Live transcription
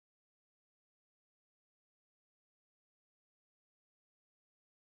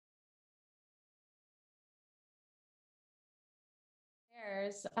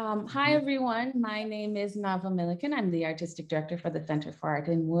Hi, everyone. My name is Nava Milliken. I'm the Artistic Director for the Center for Art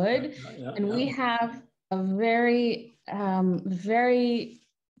in Wood. And we have a very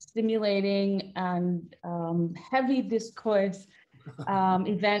stimulating and heavy discourse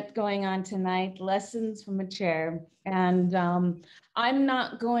event going on tonight, Lessons from a Chair. And I'm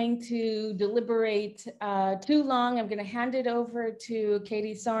not going to deliberate too long. I'm going to hand it over to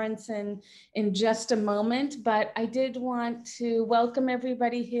Katie Sorensen in just a moment, but I did want to welcome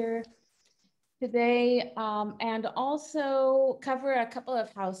everybody here today and also cover a couple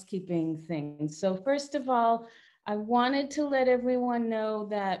of housekeeping things. So first of all, I wanted to let everyone know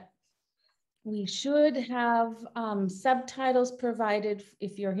that we should have subtitles provided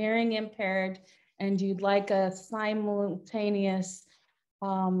if you're hearing impaired and you'd like a simultaneous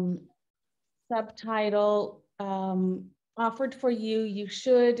subtitle offered for you. You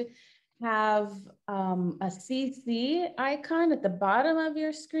should have a CC icon at the bottom of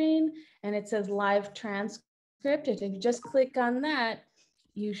your screen, and it says live transcript. If you just click on that,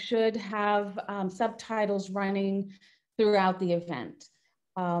 you should have subtitles running throughout the event.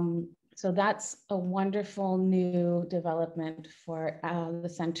 So that's a wonderful new development for the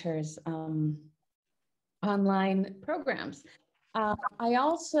center's online programs. I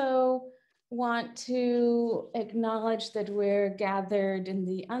also want to acknowledge that we're gathered in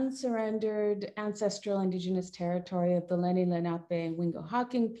the unsurrendered ancestral Indigenous territory of the Lenni Lenape and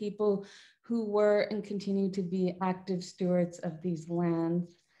Wingo-Hawking people who were and continue to be active stewards of these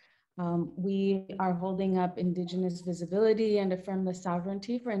lands. We are holding up Indigenous visibility and affirm the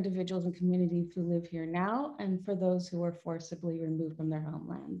sovereignty for individuals and communities who live here now and for those who were forcibly removed from their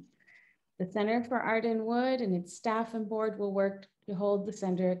homelands. The Center for Art in Wood and its staff and board will work to hold the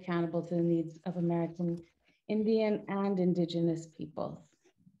center accountable to the needs of American Indian and Indigenous peoples.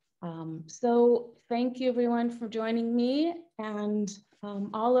 So thank you everyone for joining me and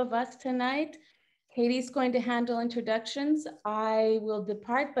all of us tonight. Katie's going to handle introductions. I will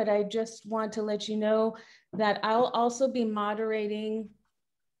depart, but I just want to let you know that I'll also be moderating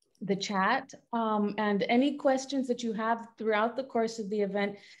the chat and any questions that you have throughout the course of the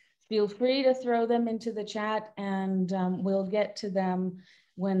event, feel free to throw them into the chat and we'll get to them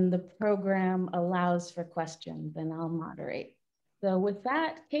when the program allows for questions and I'll moderate. So with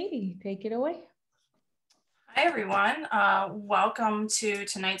that, Katie, take it away. Hi, everyone. Welcome to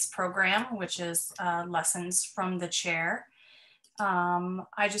tonight's program, which is Lessons from the Chair.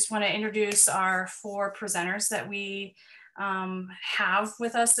 I just want to introduce our 4 presenters that we have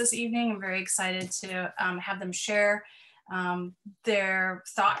with us this evening. I'm very excited to have them share their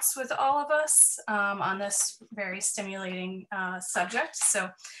thoughts with all of us on this very stimulating subject. So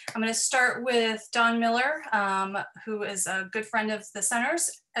I'm going to start with Don Miller, who is a good friend of the center's,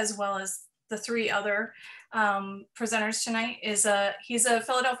 as well as the 3 other presenters tonight. He's a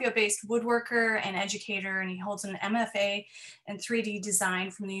Philadelphia-based woodworker and educator, and he holds an MFA in 3D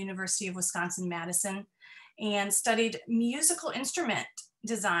design from the University of Wisconsin-Madison and studied musical instrument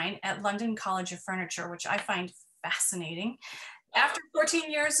design at London College of Furniture, which I find fascinating. After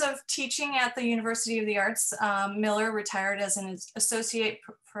 14 years of teaching at the University of the Arts, Miller retired as an associate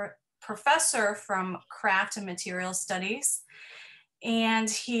professor from Craft and Material Studies. And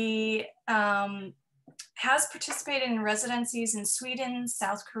he has participated in residencies in Sweden,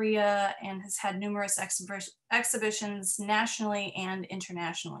 South Korea, and has had numerous exhibitions nationally and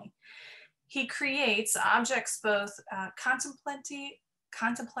internationally. He creates objects both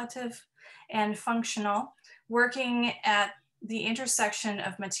contemplative and functional, working at the intersection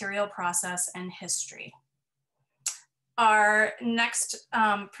of material process and history. Our next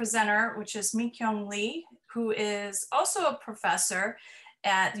presenter, which is Mi-Kyoung Lee, who is also a professor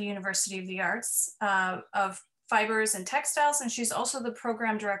at the University of the Arts of Fibers and Textiles, and she's also the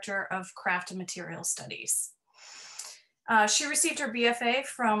program director of Craft and Material Studies. She received her BFA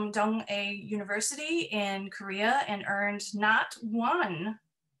from Joong University in Korea and earned not 1,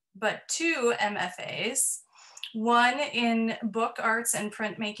 but 2 MFAs, one in book arts and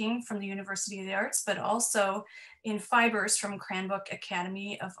printmaking from the University of the Arts, but also in fibers from Cranbrook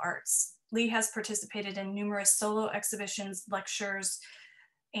Academy of Arts. Lee has participated in numerous solo exhibitions, lectures,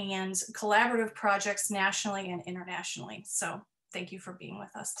 and collaborative projects nationally and internationally. So thank you for being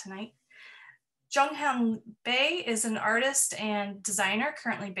with us tonight. Joong Bae is an artist and designer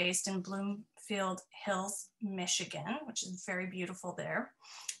currently based in Bloomfield Hills, Michigan, which is very beautiful there.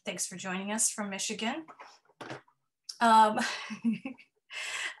 Thanks for joining us from Michigan. He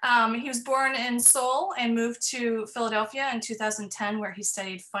was born in Seoul and moved to Philadelphia in 2010, where he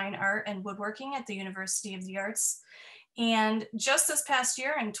studied fine art and woodworking at the University of the Arts. And just this past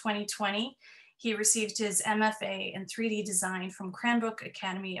year in 2020, He received his MFA in 3D design from Cranbrook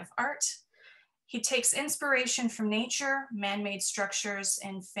Academy of Art. He takes inspiration from nature, man-made structures,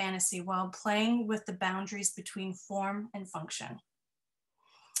 and fantasy while playing with the boundaries between form and function.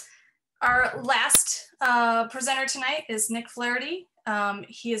 Our last presenter tonight is Nick Flaherty.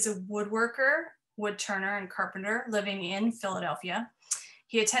 He is a woodworker, wood turner, and carpenter living in Philadelphia.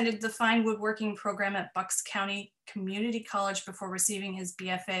 He attended the fine woodworking program at Bucks County Community College before receiving his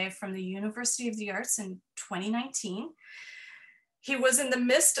BFA from the University of the Arts in 2019. He was in the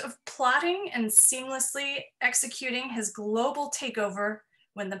midst of plotting and seamlessly executing his global takeover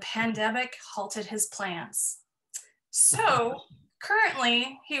when the pandemic halted his plans. So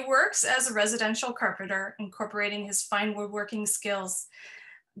currently, he works as a residential carpenter, incorporating his fine woodworking skills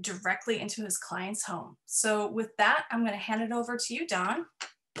directly into his client's home. So with that, I'm going to hand it over to you, Don.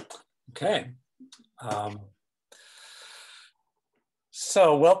 Okay.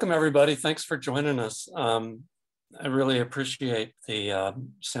 So welcome, everybody. Thanks for joining us. I really appreciate the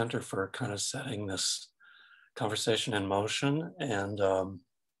Center for kind of setting this conversation in motion. And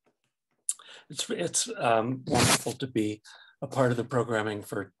it's wonderful to be a part of the programming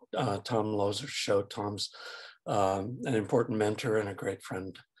for Tom Loser's show. Tom's an important mentor and a great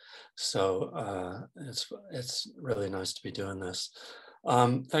friend. So it's really nice to be doing this.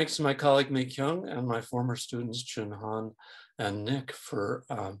 Thanks to my colleague Mi-Kyoung and my former students Joong and Nick for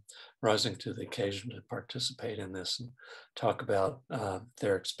rising to the occasion to participate in this and talk about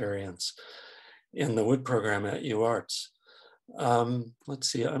their experience in the wood program at UArts. Let's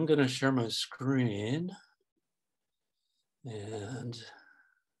see, I'm going to share my screen. And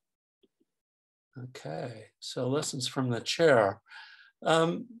okay, so lessons from the chair.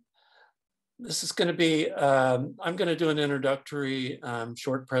 This is going to be, I'm going to do an introductory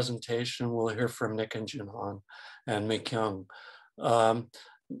short presentation. We'll hear from Nick and Joong and Mi-Kyoung. Mine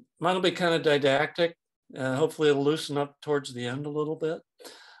will be kind of didactic. Hopefully it'll loosen up towards the end a little bit.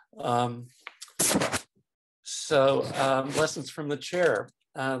 Lessons from the chair.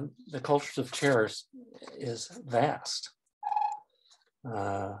 The cultures of chairs is vast.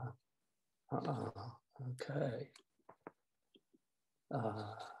 Okay.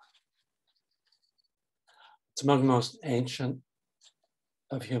 It's among the most ancient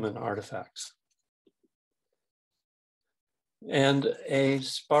of human artifacts and a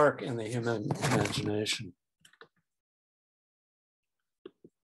spark in the human imagination.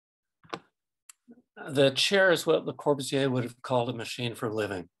 The chair is what Le Corbusier would have called a machine for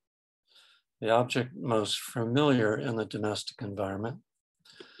living, the object most familiar in the domestic environment,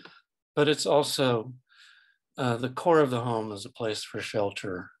 but it's also the core of the home as a place for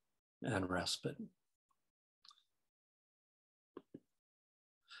shelter and respite.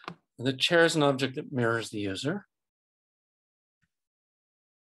 The chair is an object that mirrors the user.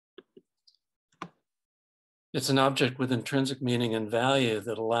 It's an object with intrinsic meaning and value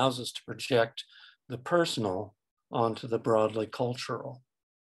that allows us to project the personal onto the broadly cultural.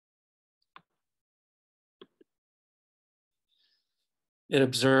 It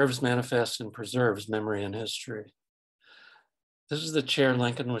observes, manifests, and preserves memory and history. This is the chair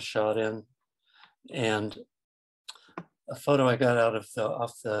Lincoln was shot in, and a photo I got out of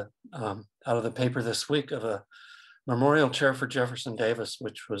the paper this week of a memorial chair for Jefferson Davis,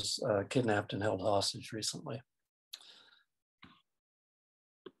 which was kidnapped and held hostage recently.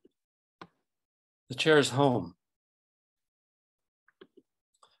 The chair is home.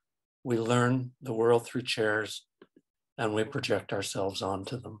 We learn the world through chairs, and we project ourselves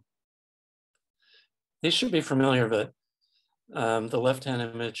onto them. These should be familiar, but the left-hand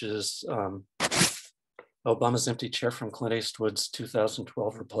image is Obama's empty chair from Clint Eastwood's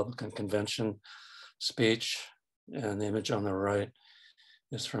 2012 Republican Convention speech. And the image on the right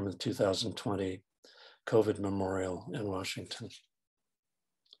is from the 2020 COVID memorial in Washington.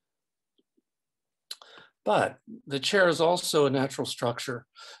 But the chair is also a natural structure,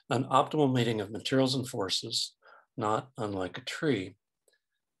 an optimal meeting of materials and forces, not unlike a tree.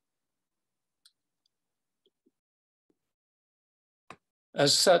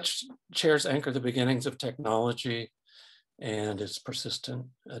 As such, chairs anchor the beginnings of technology and its persistent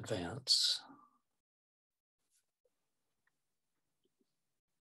advance.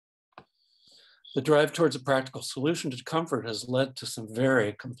 The drive towards a practical solution to comfort has led to some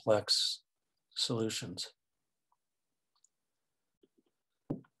very complex solutions.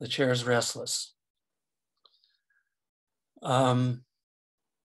 The chair is restless. It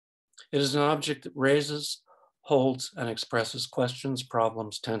is an object that raises, holds, and expresses questions,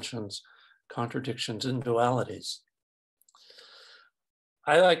 problems, tensions, contradictions, and dualities.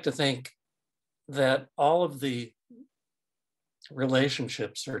 I like to think that all of the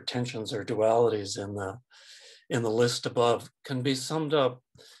relationships or tensions or dualities in the list above can be summed up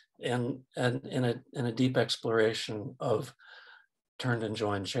in a deep exploration of turned and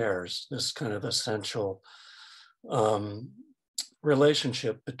joined chairs, this kind of essential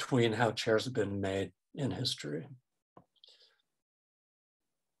relationship between how chairs have been made in history.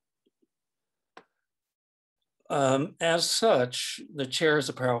 As such, the chair is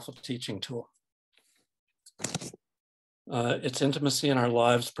a powerful teaching tool. Its intimacy in our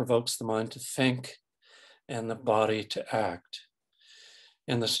lives provokes the mind to think and the body to act.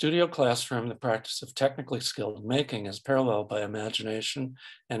 In the studio classroom, the practice of technically skilled making is paralleled by imagination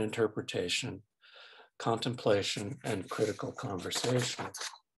and interpretation, contemplation, and critical conversation.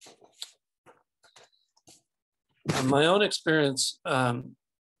 My own experience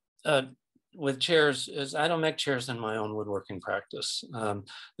with chairs is I don't make chairs in my own woodworking practice.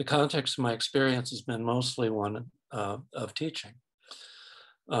 The context of my experience has been mostly one of teaching.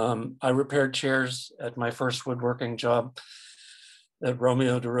 I repaired chairs at my first woodworking job at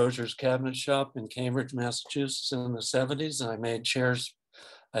Romeo DeRozier's cabinet shop in Cambridge, Massachusetts in the 70s. And I made chairs.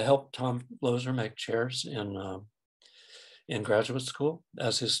 I helped Tom Lozer make chairs in graduate school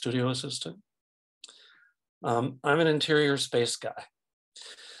as his studio assistant. I'm an interior space guy,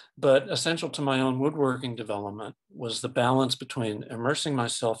 but essential to my own woodworking development was the balance between immersing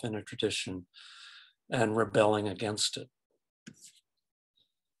myself in a tradition and rebelling against it.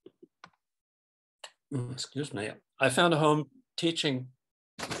 Excuse me. I found a home teaching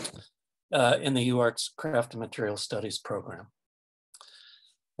in the UArts Craft and Material Studies program,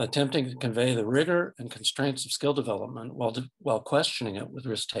 attempting to convey the rigor and constraints of skill development while questioning it with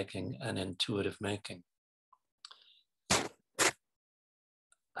risk-taking and intuitive making.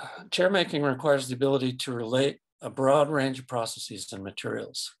 Chair making requires the ability to relate a broad range of processes and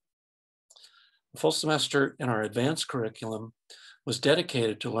materials. A full semester in our advanced curriculum was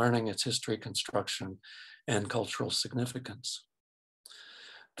dedicated to learning its history, construction, and cultural significance.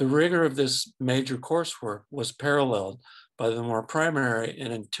 The rigor of this major coursework was paralleled by the more primary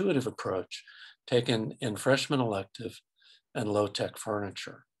and intuitive approach taken in freshman elective and low-tech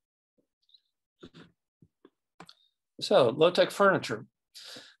furniture. So, low-tech furniture.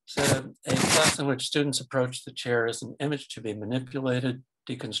 So a class in which students approach the chair as an image to be manipulated,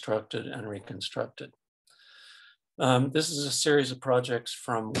 deconstructed, and reconstructed. This is a series of projects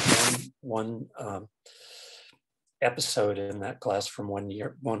from one episode in that class from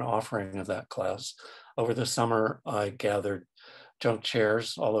one offering of that class. Over the summer, I gathered junk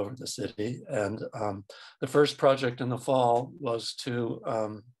chairs all over the city. And the first project in the fall was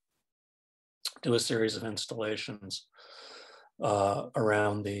to do a series of installations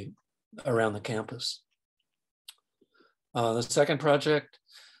around the campus. The second project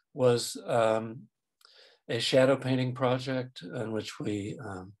was a shadow painting project in which we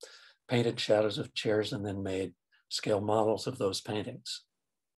painted shadows of chairs and then made scale models of those paintings.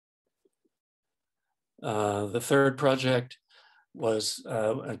 The third project was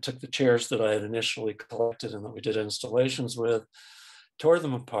I took the chairs that I had initially collected and that we did installations with, tore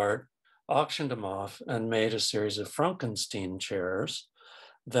them apart, auctioned them off, and made a series of Frankenstein chairs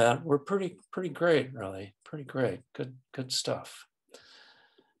that were pretty great, really, pretty great, good stuff.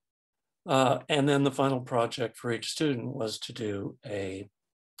 And then the final project for each student was to do a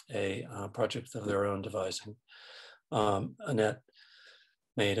project of their own devising. Annette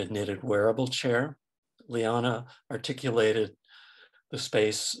made a knitted wearable chair. Liana articulated the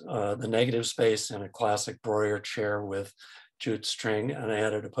space, the negative space in a classic Breuer chair with jute string and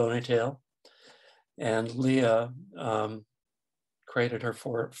added a ponytail. And Leah created her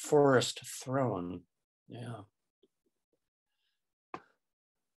forest throne. Yeah.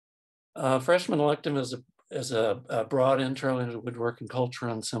 Freshman elective is a broad intro into woodworking culture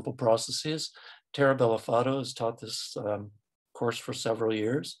and simple processes. Tara Bellafato has taught this course for several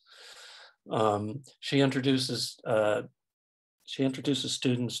years. She introduces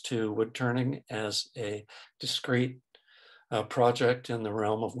students to wood turning as a discrete project in the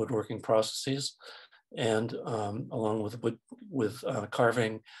realm of woodworking processes, and along with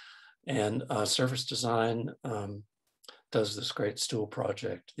carving and surface design, does this great stool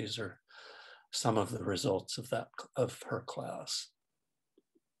project. These are some of the results of her class.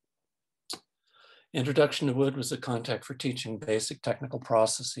 Introduction to Wood was a contact for teaching basic technical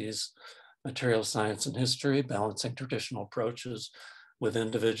processes, material science and history, balancing traditional approaches with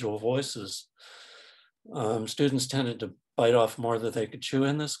individual voices. Students tended to bite off more than they could chew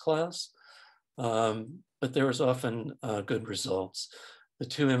in this class, but there was often good results. The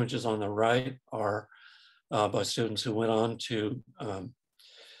two images on the right are by students who went on to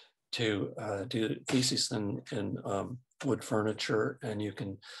to do theses in wood furniture, and you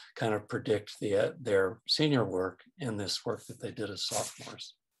can kind of predict their senior work in this work that they did as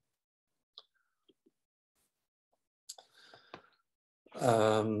sophomores.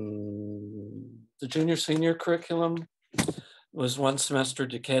 The junior-senior curriculum was one semester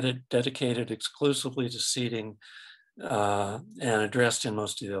dedicated exclusively to seating and addressed in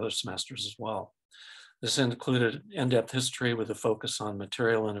most of the other semesters as well. This included in-depth history with a focus on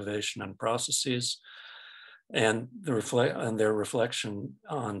material innovation and processes, and their reflection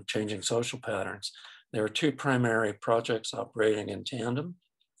on changing social patterns. There were two primary projects operating in tandem.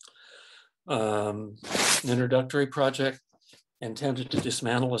 An introductory project intended to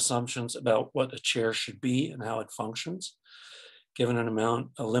dismantle assumptions about what a chair should be and how it functions, given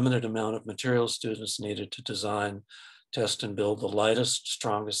a limited amount of materials students needed to design, test, and build the lightest,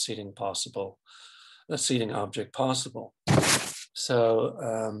 strongest seating object possible.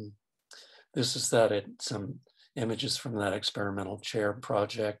 So this is some images from that experimental chair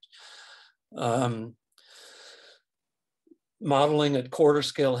project. Modeling at quarter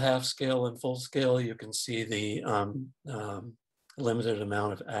scale, half scale, and full scale, you can see the limited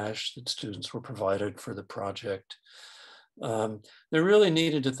amount of ash that students were provided for the project. They really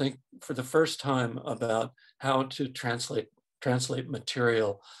needed to think for the first time about how to translate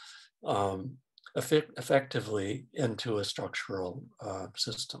material effectively into a structural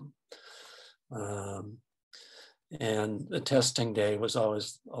system. And the testing day was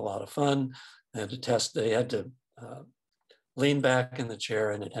always a lot of fun. They had to lean back in the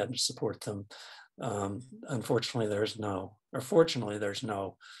chair, and it had to support them. Unfortunately, fortunately, there's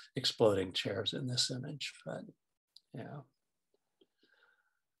no exploding chairs in this image, but yeah.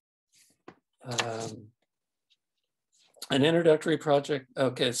 An introductory project.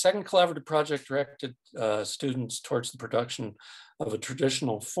 Okay, second collaborative project directed students towards the production of a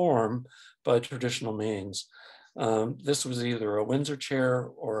traditional form by traditional means. This was either a Windsor chair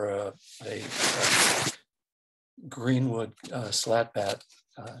or a greenwood slat bat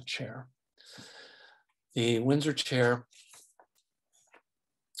chair. The Windsor chair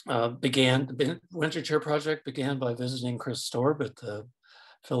the Windsor chair project began by visiting Chris Storb at the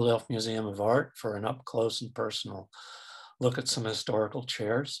Philadelphia Museum of Art for an up close and personal look at some historical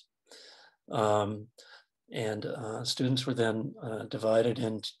chairs. Students were then divided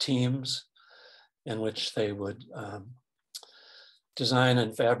into teams in which they would design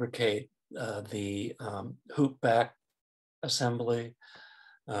and fabricate the hoop back assembly,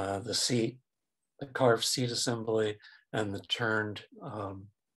 the carved seat assembly, and the turned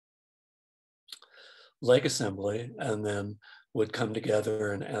leg assembly, and then would come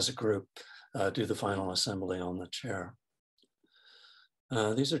together and as a group do the final assembly on the chair.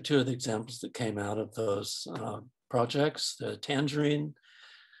 These are two of the examples that came out of those projects, the Tangerine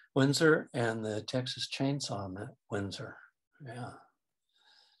Windsor and the Texas Chainsaw Windsor. Yeah.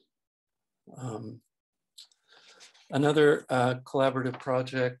 Another collaborative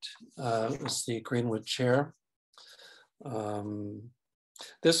project was the Greenwood chair.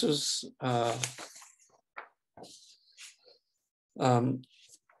 This was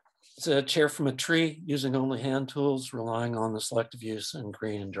it's a chair from a tree using only hand tools, relying on the selective use in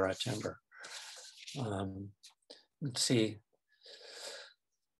green and dry timber. Let's see.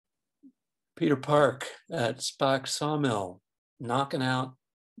 Peter Park at Spock Sawmill, knocking out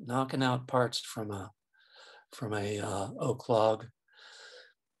parts from a oak log.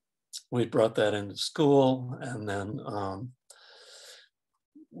 We brought that into school, and then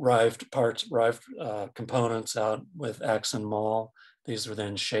rived components out with axe and maul. These were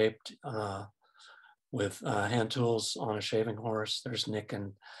then shaped with hand tools on a shaving horse. There's Nick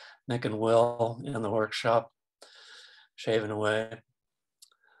and Will in the workshop shaving away.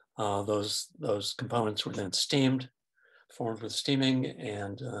 Those components were then formed with steaming,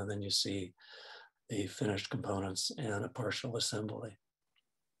 and then you see the finished components and a partial assembly.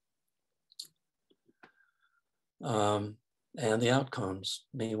 And the outcomes,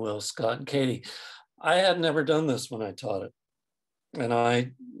 me, Will, Scott, and Katie. I had never done this when I taught it. And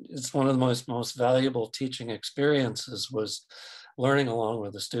it's one of the most valuable teaching experiences, was learning along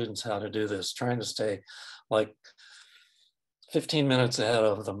with the students how to do this, trying to stay like 15 minutes ahead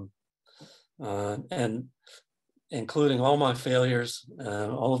of them, and including all my failures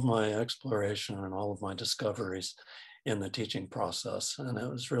and all of my exploration and all of my discoveries in the teaching process. And it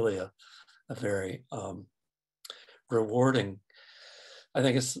was really a very rewarding, I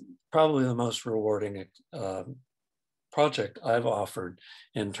think it's probably the most rewarding project I've offered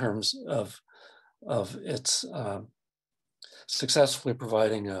in terms of its successfully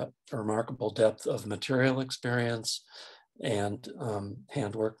providing a remarkable depth of material experience and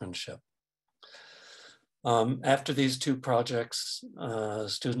hand workmanship. After these two projects,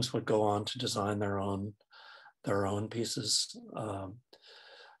 students would go on to design their own pieces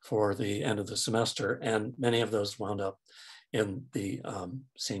for the end of the semester, and many of those wound up in the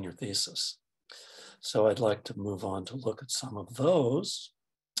senior thesis. So I'd like to move on to look at some of those,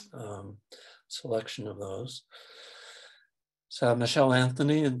 selection of those. So Michelle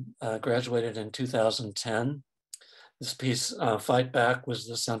Anthony graduated in 2010. This piece, Fight Back, was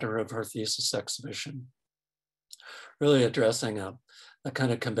the center of her thesis exhibition, really addressing a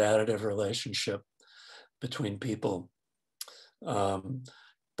kind of combative relationship between people,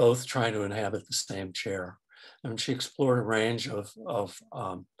 both trying to inhabit the same chair. And she explored a range of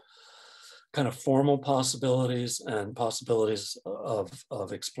kind of formal possibilities and possibilities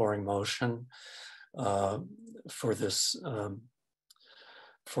of exploring motion for this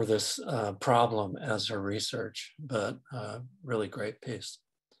problem as her research, but really great piece.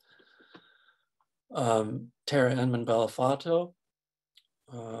 Tara Enman Bellafato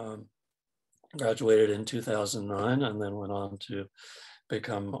graduated in 2009 and then went on to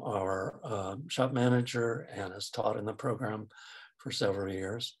become our shop manager and has taught in the program for several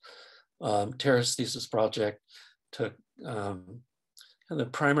years. Tara's thesis project took the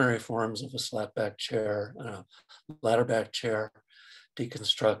primary forms of a slat back chair and a ladder back chair,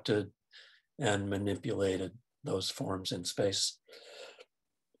 deconstructed and manipulated those forms in space,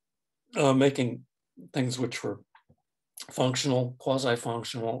 making things which were functional,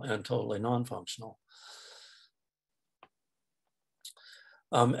 quasi-functional, and totally non-functional.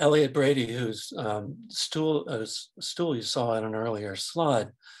 Elliot Brady, whose stool you saw in an earlier slide,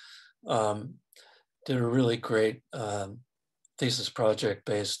 did a really great thesis project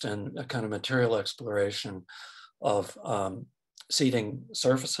based in a kind of material exploration of seating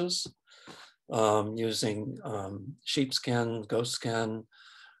surfaces using sheepskin, goatskin,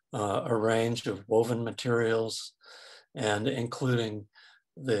 a range of woven materials, and including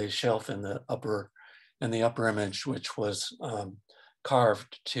the shelf in the upper image, which was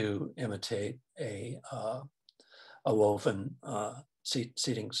carved to imitate a woven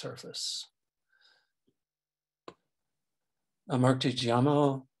seating surface. Mark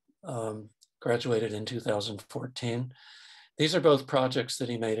Tigiamo graduated in 2014. These are both projects that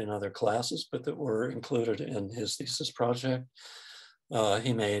he made in other classes, but that were included in his thesis project.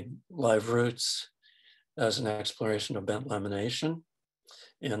 He made live roots as an exploration of bent lamination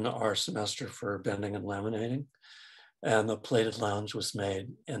in our semester for bending and laminating. And the plated lounge was made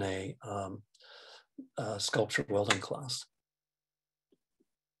in a sculpture welding class.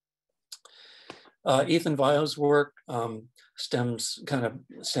 Ethan Vio's work stems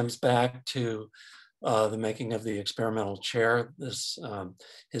back to the making of the experimental chair.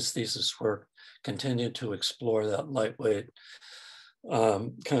 His thesis work continued to explore that lightweight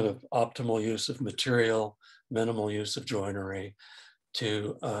kind of optimal use of material, minimal use of joinery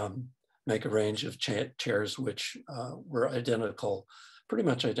to make a range of chairs which were identical, pretty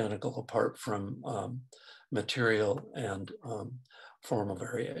much identical apart from material and formal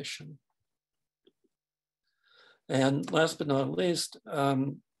variation. And last but not least,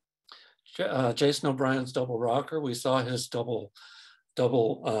 Jason O'Brien's double rocker. We saw his double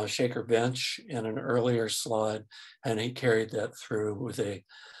shaker bench in an earlier slide, and he carried that through with a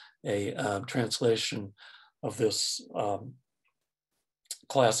translation of this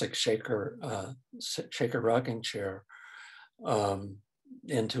classic shaker rocking chair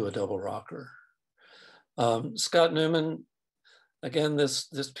into a double rocker. Scott Newman, again,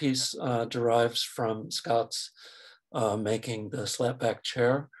 this piece derives from Scott's making the slapback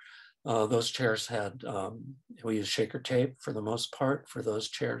chair. Those chairs had, we used shaker tape for the most part for those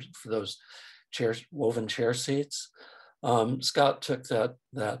chairs, woven chair seats. Scott took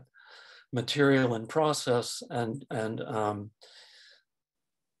that material and process and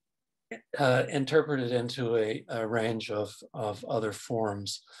interpreted into a range of other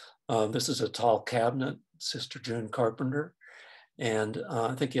forms. This is a tall cabinet, Sister June Carpenter. And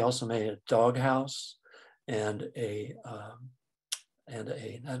I think he also made a doghouse and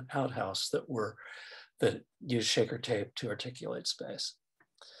an outhouse that used shaker tape to articulate space.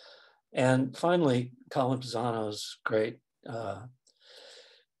 And finally, Colin Pisano's great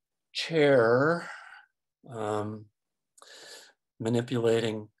chair,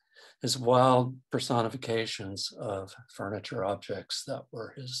 manipulating his wild personifications of furniture objects that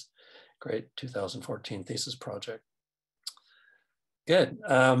were his great 2014 thesis project. Good,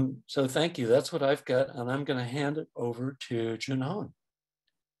 so thank you. That's what I've got, and I'm gonna hand it over to Joong.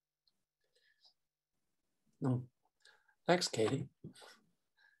 No. Thanks, Katie.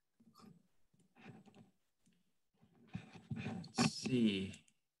 see.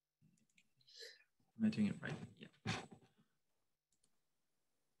 Am I doing it right? Yeah.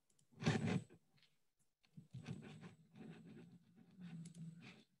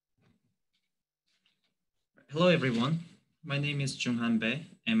 Hello, everyone. My name is Joong Bae,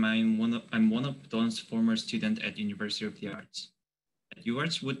 and I'm one of Don's former students at University of the Arts. At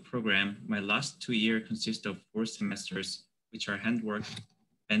UArts Wood program, my last 2 years consist of 4 semesters, which are handwork,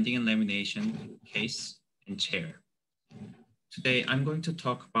 bending and lamination, case, and chair. Today, I'm going to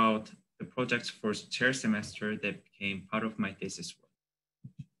talk about the projects for chair semester that became part of my thesis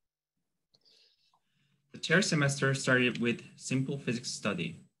work. The chair semester started with simple physics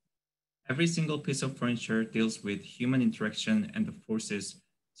study. Every single piece of furniture deals with human interaction and the forces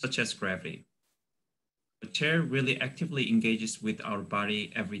such as gravity. The chair really actively engages with our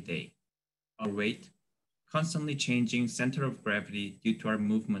body every day. Our weight, constantly changing center of gravity due to our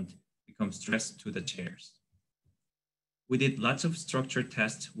movement, becomes stress to the chairs. We did lots of structure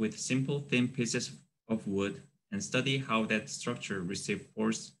tests with simple thin pieces of wood and study how that structure receives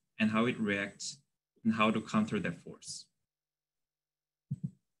force and how it reacts and how to counter that force.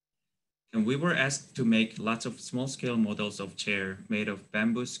 And we were asked to make lots of small-scale models of chair made of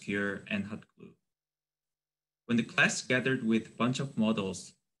bamboo skewer and hot glue. When the class gathered with a bunch of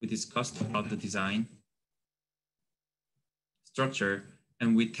models, we discussed about the design, structure,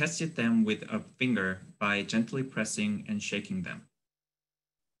 and we tested them with a finger by gently pressing and shaking them.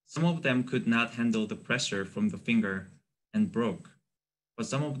 Some of them could not handle the pressure from the finger and broke, but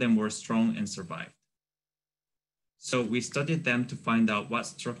some of them were strong and survived. So we studied them to find out what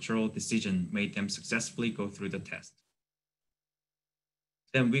structural decision made them successfully go through the test.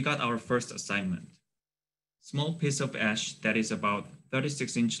 Then we got our first assignment. Small piece of ash that is about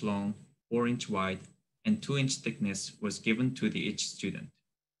 36 inch long, 4 inch wide, and 2 inch thickness was given to each student.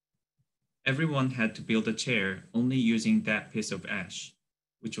 Everyone had to build a chair only using that piece of ash,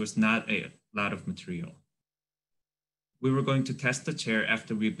 which was not a lot of material. We were going to test the chair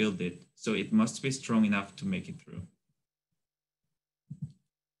after we build it, so it must be strong enough to make it through.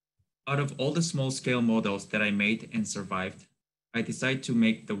 Out of all the small-scale models that I made and survived, I decided to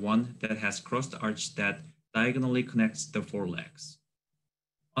make the one that has crossed arch that diagonally connects the 4 legs.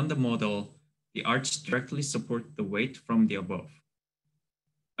 On the model, the arch directly supports the weight from the above.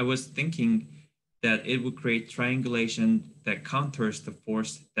 I was thinking that it would create triangulation that counters the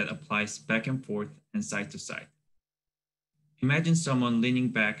force that applies back and forth and side to side. Imagine someone leaning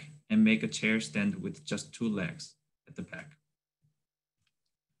back and make a chair stand with just 2 legs at the back,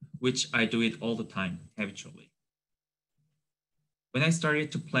 which I do it all the time, habitually. When I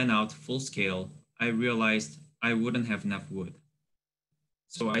started to plan out full scale, I realized I wouldn't have enough wood.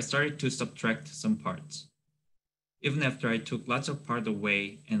 So I started to subtract some parts. Even after I took lots of part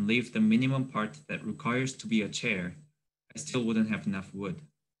away and leave the minimum part that requires to be a chair, I still wouldn't have enough wood.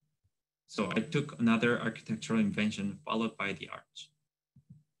 So I took another architectural invention followed by the arch.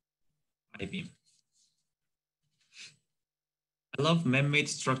 I-beam. I love man-made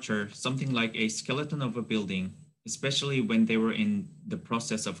structure, something like a skeleton of a building, especially when they were in the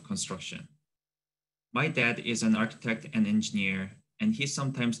process of construction. My dad is an architect and engineer, and he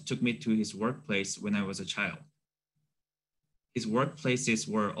sometimes took me to his workplace when I was a child. His workplaces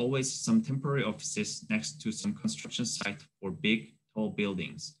were always some temporary offices next to some construction site for big, tall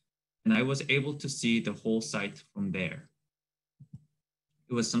buildings, and I was able to see the whole site from there.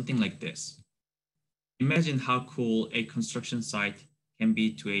 It was something like this. Imagine how cool a construction site can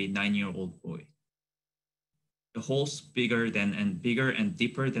be to a 9-year-old boy. The holes bigger and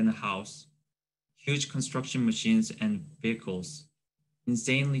deeper than a house, huge construction machines and vehicles,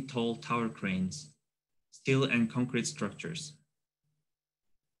 insanely tall tower cranes, steel and concrete structures.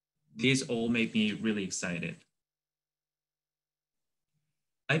 These all make me really excited.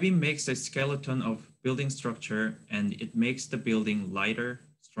 I-beam makes a skeleton of building structure, and it makes the building lighter,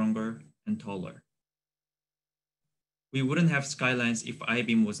 stronger, and taller. We wouldn't have skylines if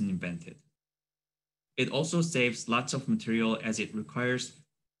I-beam wasn't invented. It also saves lots of material as it requires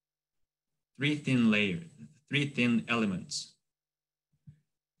 3 thin elements,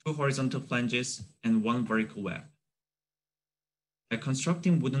 2 horizontal flanges, and 1 vertical web. By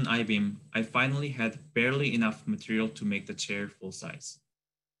constructing wooden I-beam, I finally had barely enough material to make the chair full size.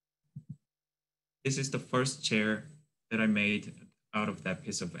 This is the first chair that I made out of that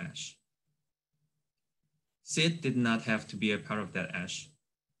piece of ash. Seat did not have to be a part of that ash.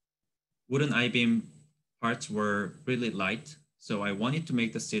 Wooden I-beam parts were really light, so I wanted to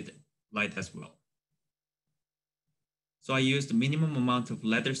make the seat light as well. So I used the minimum amount of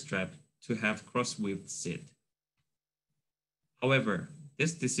leather strap to have cross-weaved seat. However,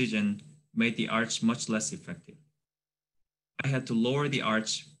 this decision made the arch much less effective. I had to lower the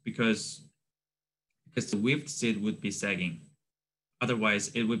arch because the weaved seat would be sagging. Otherwise,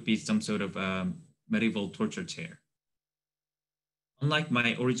 it would be some sort of medieval torture chair. Unlike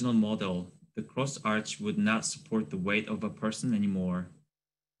my original model, the cross arch would not support the weight of a person anymore,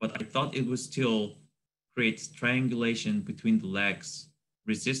 but I thought it would still create triangulation between the legs,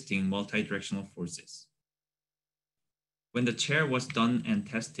 resisting multi-directional forces. When the chair was done and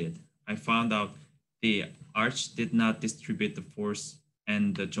tested, I found out the arch did not distribute the force,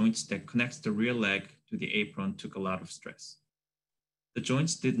 and the joints that connects the rear leg to the apron took a lot of stress. The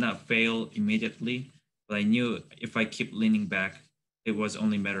joints did not fail immediately, but I knew if I keep leaning back, it was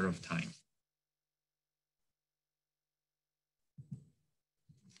only a matter of time.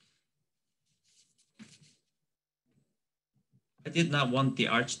 I did not want the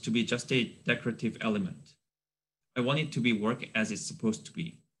arch to be just a decorative element. I wanted it to be work as it's supposed to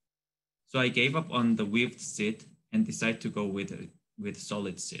be. So I gave up on the weaved seat and decided to go with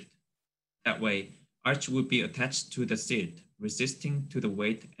solid seat. That way, arch would be attached to the seat, resisting to the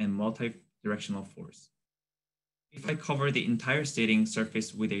weight and multi-directional force. If I cover the entire seating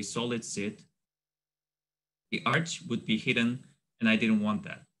surface with a solid seat, the arch would be hidden, and I didn't want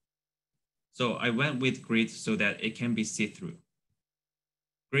that. So I went with grid so that it can be see-through.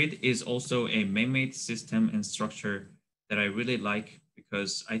 Grid is also a man-made system and structure that I really like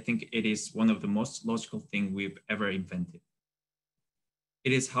because I think it is one of the most logical things we've ever invented.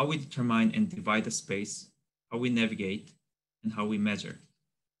 It is how we determine and divide the space, how we navigate, and how we measure.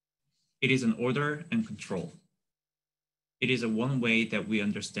 It is an order and control. It is a one way that we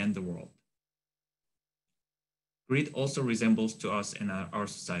understand the world. Grid also resembles to us in our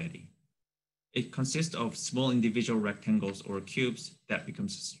society. It consists of small individual rectangles or cubes that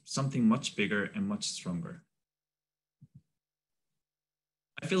becomes something much bigger and much stronger.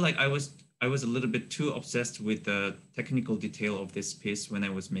 I feel like I was a little bit too obsessed with the technical detail of this piece when I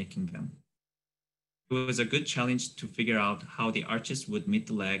was making them. It was a good challenge to figure out how the arches would meet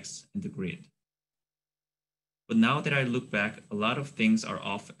the legs and the grid. But now that I look back, a lot of things are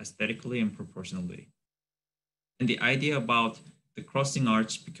off aesthetically and proportionally. And the idea about the crossing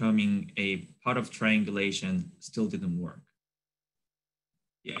arch becoming a part of triangulation still didn't work.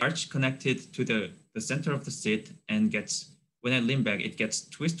 The arch connected to the center of the seat and when I lean back, it gets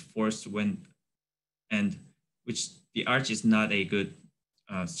twist force which the arch is not a good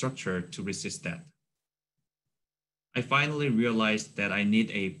structure to resist that. I finally realized that I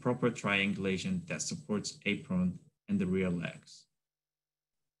need a proper triangulation that supports apron and the rear legs.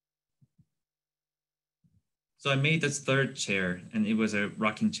 So I made this third chair, and it was a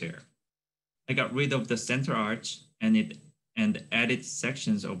rocking chair. I got rid of the center arch and added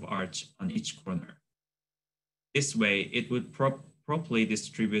sections of arch on each corner. This way, it would properly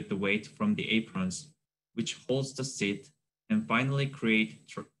distribute the weight from the aprons, which holds the seat, and finally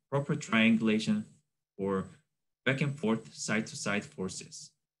create proper triangulation for back and forth, side to side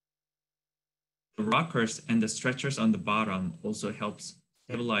forces. The rockers and the stretchers on the bottom also helps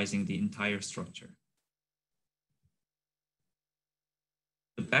stabilizing the entire structure.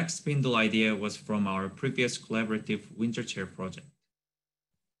 The back spindle idea was from our previous collaborative winter chair project.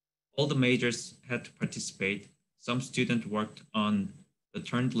 All the majors had to participate. Some students worked on the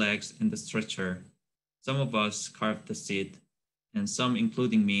turned legs and the stretcher. Some of us carved the seat, and some,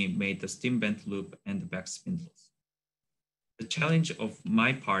 including me, made the steam bent loop and the back spindles. The challenge of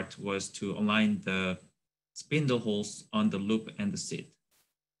my part was to align the spindle holes on the loop and the seat.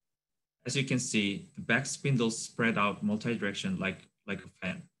 As you can see, the back spindles spread out multi-direction like a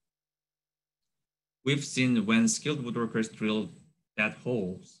fan. We've seen when skilled woodworkers drill that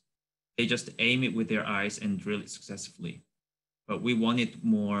holes, they just aim it with their eyes and drill it successfully. But we wanted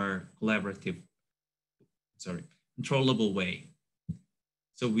more controllable way.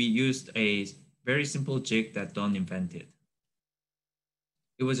 So we used a very simple jig that Don invented.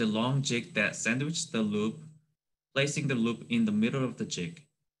 It was a long jig that sandwiched the loop, placing the loop in the middle of the jig.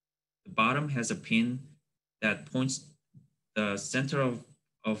 The bottom has a pin that points the center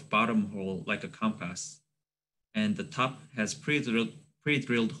of bottom hole like a compass, and the top has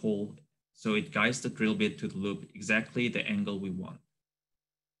pre-drilled hole, so it guides the drill bit to the loop exactly the angle we want.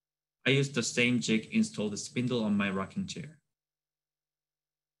 I used the same jig to install the spindle on my rocking chair.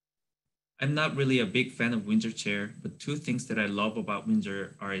 I'm not really a big fan of Windsor chair, but two things that I love about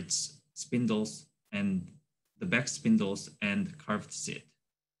Windsor are its spindles and the back spindles and carved seat.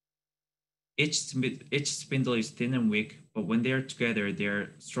 Each spindle is thin and weak, but when they are together, they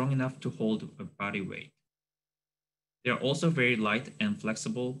are strong enough to hold a body weight. They are also very light and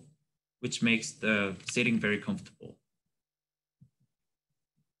flexible, which makes the sitting very comfortable.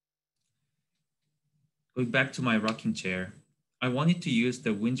 Going back to my rocking chair, I wanted to use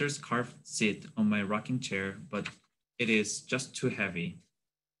the Windsor's carved seat on my rocking chair, but it is just too heavy.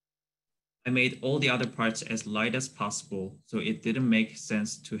 I made all the other parts as light as possible, so it didn't make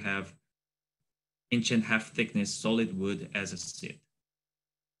sense to have inch-and-a-half thickness solid wood as a seat.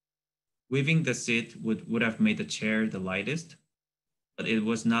 Weaving the seat would have made the chair the lightest, but it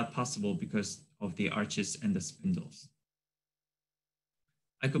was not possible because of the arches and the spindles.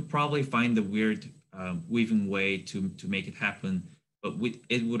 I could probably find the weird weaving way to make it happen, but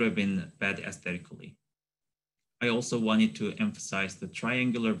it would have been bad aesthetically. I also wanted to emphasize the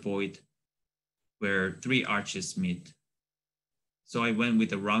triangular void where 3 arches meet. So I went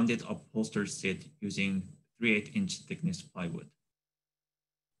with a rounded upholstered seat using 3/8-inch thickness plywood.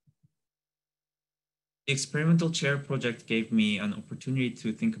 The experimental chair project gave me an opportunity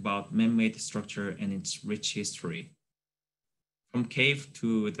to think about man-made structure and its rich history. From cave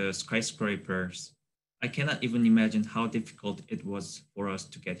to the skyscrapers, I cannot even imagine how difficult it was for us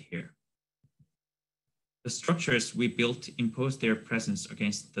to get here. The structures we built imposed their presence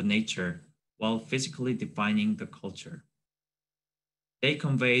against the nature while physically defining the culture. They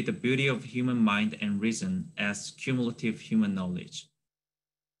convey the beauty of human mind and reason as cumulative human knowledge.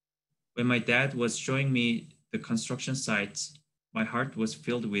 When my dad was showing me the construction sites, my heart was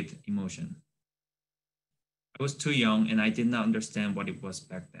filled with emotion. I was too young and I did not understand what it was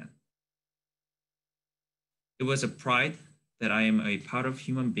back then. It was a pride that I am a part of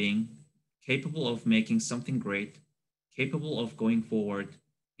human being, capable of making something great, capable of going forward,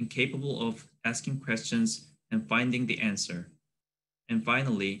 and capable of asking questions and finding the answer. And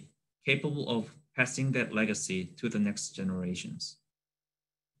finally, capable of passing that legacy to the next generations.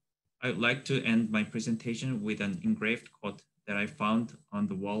 I would like to end my presentation with an engraved quote that I found on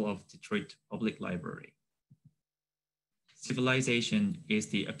the wall of Detroit Public Library. Civilization is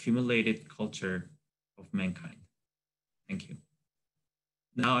the accumulated culture of mankind. Thank you.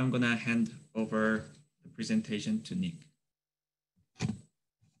 Now I'm gonna hand over the presentation to Nick.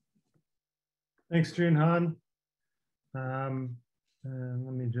 Thanks, Junhan.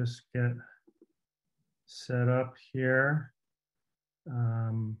 Let me just get set up here.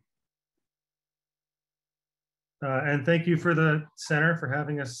 And thank you for the center for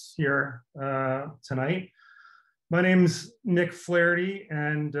having us here tonight. My name's Nick Flaherty,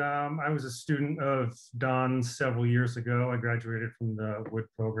 and I was a student of Don's several years ago. I graduated from the wood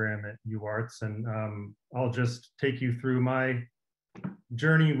program at UArts, and I'll just take you through my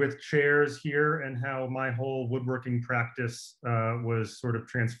journey with chairs here and how my whole woodworking practice was sort of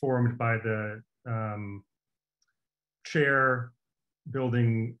transformed by the chair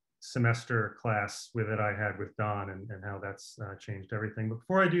building semester class that I had with Don, and how that's changed everything. But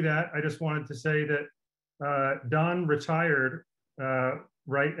before I do that, I just wanted to say that Don retired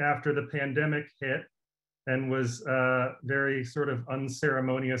right after the pandemic hit and was very sort of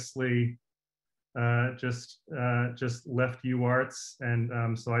unceremoniously just left UArts.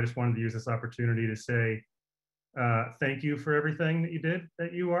 And so I just wanted to use this opportunity to say thank you for everything that you did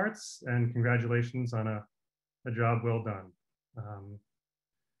at UArts, and congratulations on a job well done.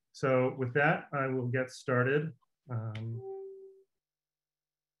 So with that, I will get started.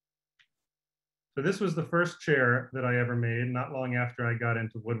 So this was the first chair that I ever made, not long after I got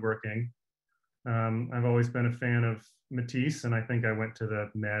into woodworking. I've always been a fan of Matisse, and I think I went to the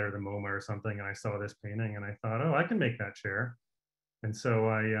Met or the MoMA or something, and I saw this painting, and I thought, oh, I can make that chair. And so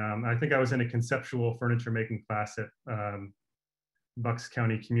I think I was in a conceptual furniture making class at Bucks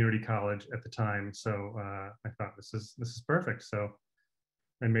County Community College at the time. So I thought this is perfect. So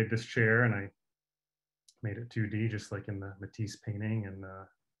I made this chair, and I made it 2D, just like in the Matisse painting, and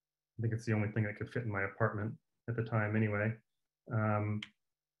I think it's the only thing that could fit in my apartment at the time anyway.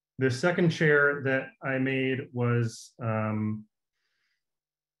 The second chair that I made was,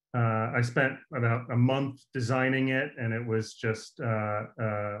 I spent about a month designing it, and it was just,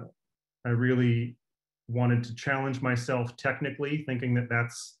 I really wanted to challenge myself technically, thinking that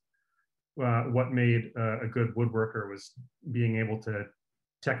that's what made a good woodworker, was being able to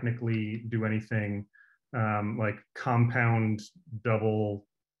technically do anything like compound double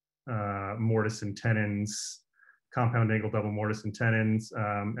mortise and tenons, compound angle double mortise and tenons,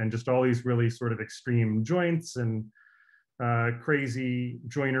 and just all these really sort of extreme joints and crazy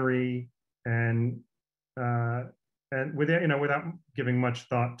joinery, and without giving much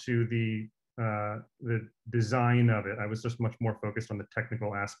thought to the design of it. I was just much more focused on the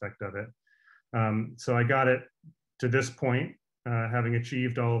technical aspect of it. So I got it to this point, having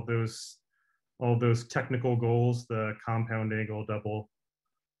achieved all of those technical goals, the compound angle double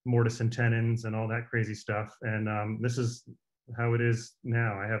mortise and tenons and all that crazy stuff. And this is how it is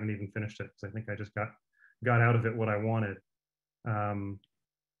now. I haven't even finished it because I think I just got out of it what I wanted. And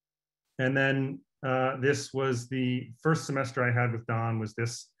then this was the first semester I had with Don, was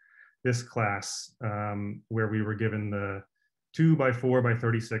this class where we were given the 2x4 by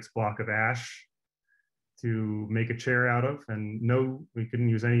 36 block of ash to make a chair out of, and no, we couldn't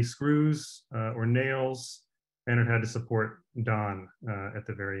use any screws or nails, and it had to support Don at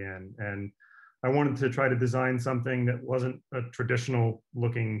the very end. And I wanted to try to design something that wasn't a traditional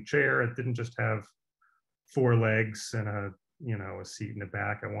looking chair. It didn't just have 4 legs and a seat in the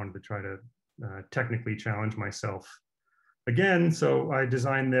back. I wanted to try to technically challenge myself again. So I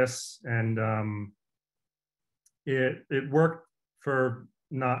designed this, and it worked for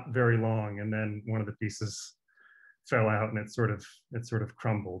not very long, and then one of the pieces fell out and it sort of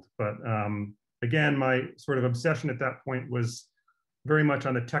crumbled. But again, my sort of obsession at that point was very much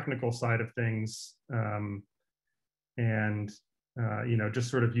on the technical side of things, and just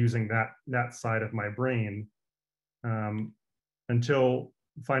sort of using that side of my brain, until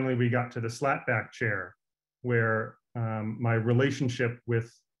finally we got to the slat back chair, where my relationship with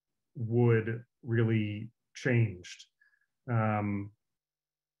wood really changed. I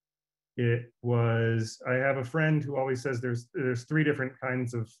have a friend who always says there's 3 different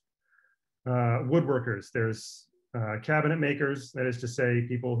kinds of woodworkers. There's cabinet makers, that is to say,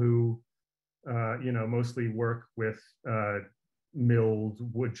 people who mostly work with milled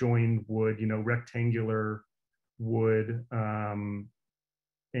wood, joined wood, rectangular wood.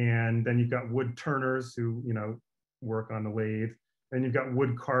 And then you've got wood turners who work on the lathe. And you've got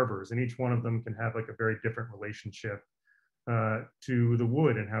wood carvers, and each one of them can have like a very different relationship to the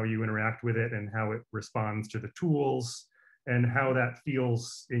wood, and how you interact with it, and how it responds to the tools, and how that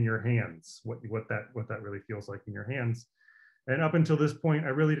feels in your hands, what that really feels like in your hands. And up until this point, I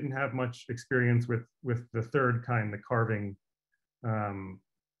really didn't have much experience with the third kind, the carving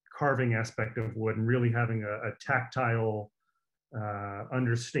aspect of wood, and really having a tactile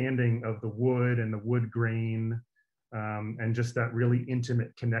understanding of the wood and the wood grain, and just that really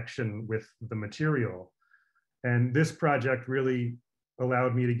intimate connection with the material. And this project really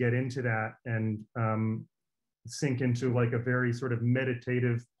allowed me to get into that and sink into like a very sort of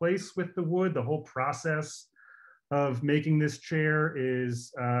meditative place with the wood. The whole process of making this chair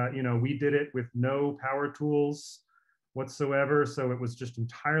is, we did it with no power tools whatsoever. So it was just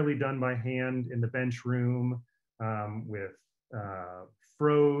entirely done by hand in the bench room, with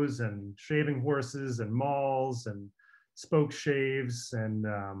froes and shaving horses and mauls and spoke shaves, and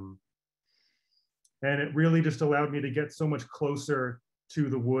it really just allowed me to get so much closer to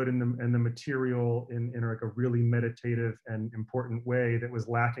the wood and the material in like a really meditative and important way that was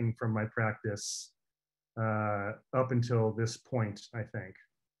lacking from my practice up until this point, I think.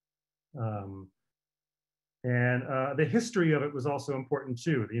 And the history of it was also important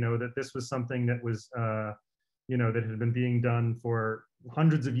too, that this was something that was, that had been being done for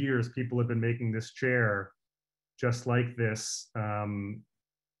hundreds of years. People have been making this chair just like this,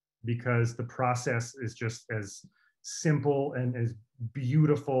 because the process is just as simple and as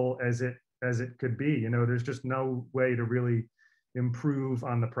beautiful as it could be. There's just no way to really improve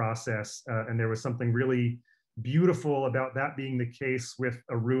on the process, and there was something really beautiful about that being the case with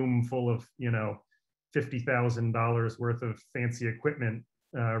a room full of $50,000 worth of fancy equipment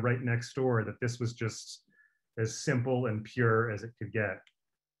right next door, that this was just as simple and pure as it could get.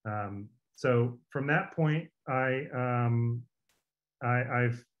 So from that point, I've a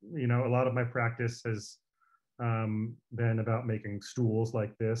lot of my practice has been about making stools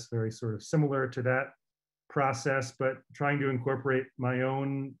like this, very sort of similar to that process, but trying to incorporate my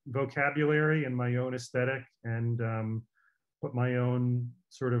own vocabulary and my own aesthetic, and put my own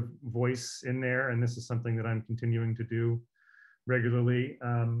sort of voice in there. And this is something that I'm continuing to do regularly.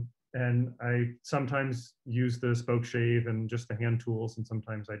 And I sometimes use the spoke shave and just the hand tools, and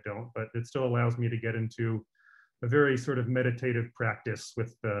sometimes I don't, but it still allows me to get into a very sort of meditative practice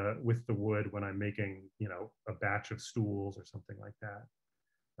with the wood when I'm making, a batch of stools or something like that.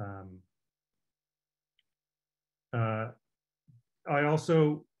 I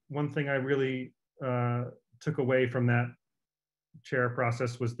also, one thing I really took away from that chair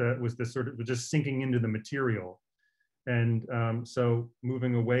process was this sort of just sinking into the material. And so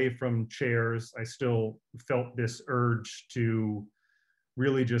moving away from chairs, I still felt this urge to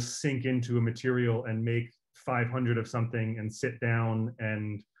really just sink into a material and make 500 of something and sit down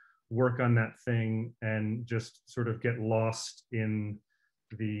and work on that thing and just sort of get lost in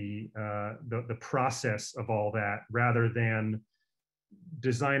the process of all that, rather than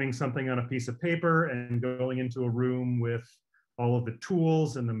designing something on a piece of paper and going into a room with all of the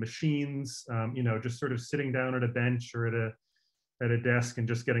tools and the machines, just sort of sitting down at a bench or at a desk and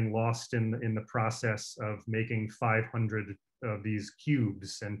just getting lost in the process of making 500 these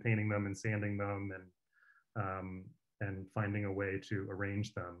cubes and painting them and sanding them and finding a way to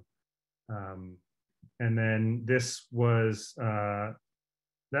arrange them. And then this was, that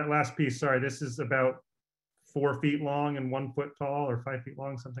last piece, sorry, this is about 4 feet long and 1 foot tall, or 5 feet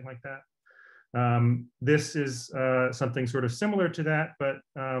long, something like that. This is something sort of similar to that, but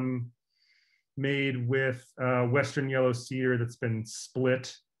made with Western yellow cedar that's been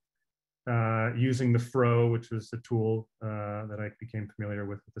split using the fro, which was the tool that I became familiar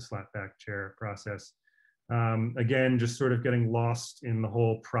with the slapback chair process. Again, just sort of getting lost in the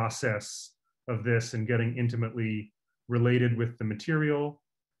whole process of this and getting intimately related with the material,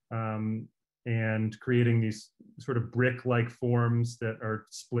 and creating these sort of brick-like forms that are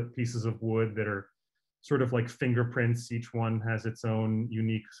split pieces of wood that are sort of like fingerprints. Each one has its own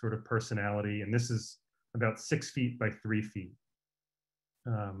unique sort of personality. And this is about 6 feet by 3 feet.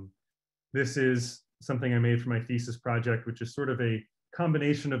 This is something I made for my thesis project, which is sort of a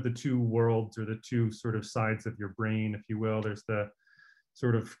combination of the two worlds, or the two sort of sides of your brain, if you will. There's the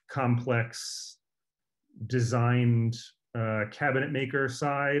sort of complex designed cabinet maker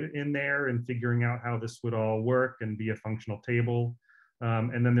side in there, and figuring out how this would all work and be a functional table.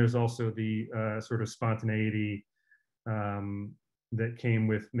 And then there's also the sort of spontaneity that came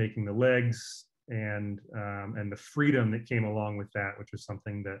with making the legs, and the freedom that came along with that, which was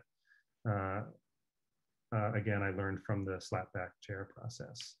something that again, I learned from the slapback chair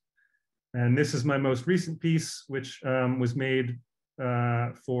process. And this is my most recent piece, which was made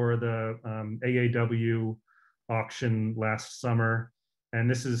for the AAW auction last summer. And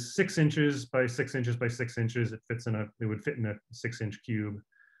this is 6 inches by 6 inches by 6 inches. It would fit in a 6-inch cube.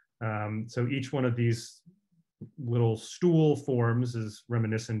 So each one of these little stool forms is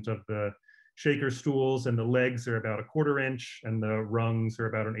reminiscent of the shaker stools, and the legs are about 1/4 inch, and the rungs are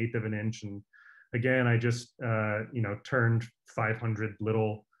about 1/8 of an inch. And again, I just turned 500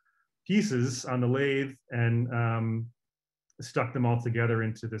 little pieces on the lathe and stuck them all together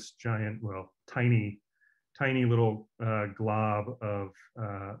into this giant, well, tiny little glob of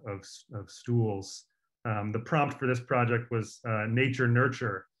stools. The prompt for this project was nature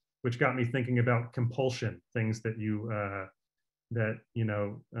nurture, which got me thinking about compulsion, things that you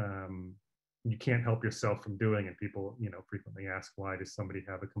can't help yourself from doing. And people, frequently ask, why does somebody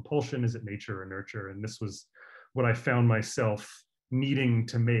have a compulsion? Is it nature or nurture? And this was what I found myself needing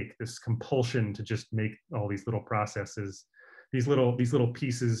to make, this compulsion to just make all these little processes, these little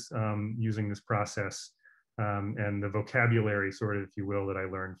pieces using this process, and the vocabulary, sort of, if you will, that I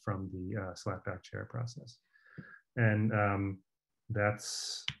learned from the slapback chair process. And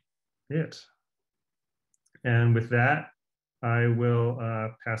that's it. And with that, I will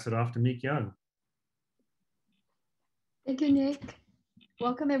pass it off to Mi-Kyoung. Thank you, Nick.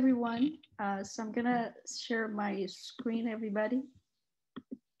 Welcome, everyone. So I'm gonna share my screen, everybody.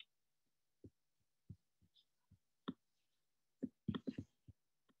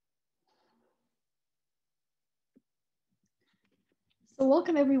 So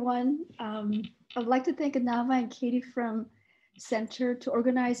welcome, everyone. I'd like to thank Nava and Katie from Center to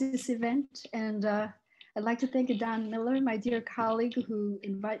organize this event. And I'd like to thank Don Miller, my dear colleague, who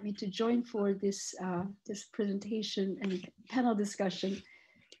invited me to join for this, this presentation and panel discussion.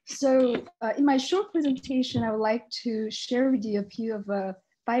 So in my short presentation, I would like to share with you a few of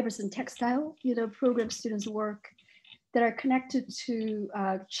fibers and textile, program students' work that are connected to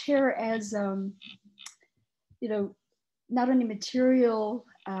chair as, not only material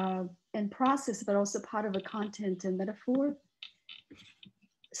and process, but also part of a content and metaphor.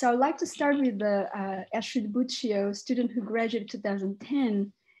 So I'd like to start with Astrid Buccio, student who graduated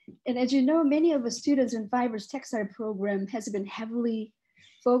 2010. And as you know, many of the students in Fibers Textile program has been heavily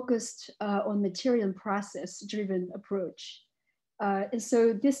focused on material and process driven approach. And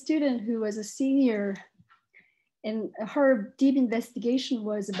so this student who was a senior, and her deep investigation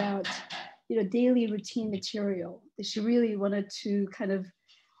was about daily routine material, that she really wanted to kind of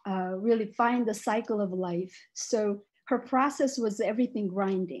really find the cycle of life. So her process was everything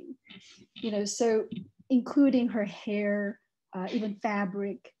grinding, so including her hair, even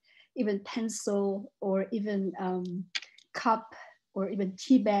fabric, even pencil, or even cup, or even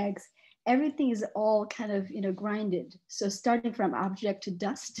tea bags. Everything is all kind of, grinded. So starting from object to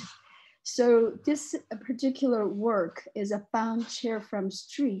dust. So this particular work is a found chair from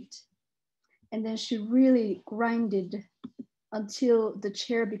street. And then she really grinded until the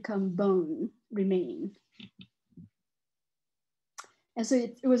chair become bone remain. And so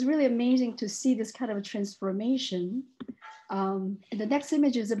it was really amazing to see this kind of a transformation. And the next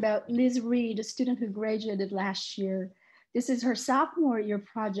image is about Liz Reed, a student who graduated last year. This is her sophomore year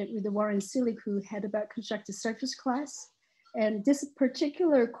project with the Warren Sillick, who had about constructed surface class. And this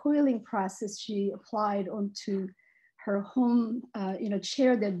particular coiling process she applied onto her home,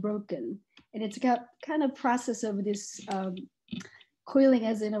 chair that broken. And it's got kind of process of this coiling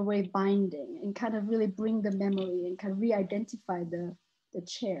as in a way binding and kind of really bring the memory and kind of re-identify the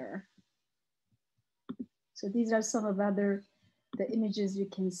chair. So these are some of the images you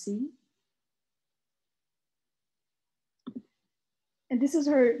can see. And this is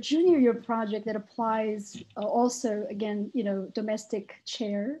her junior year project that applies also, again, domestic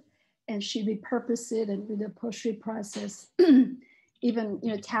chair. And she repurposed it and with the upholstery process, even,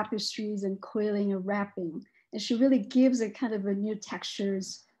 tapestries and coiling and wrapping. And she really gives a kind of a new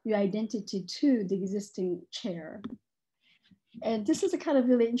textures, new identity to the existing chair. And this is a kind of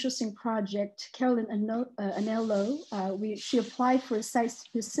really interesting project. Carolyn Anello, she applied for a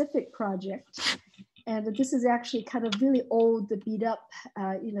site-specific project. And this is actually kind of really old, the beat up,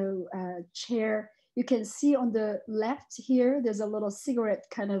 chair. You can see on the left here, there's a little cigarette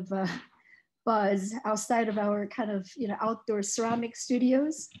kind of buzz outside of our kind of, outdoor ceramic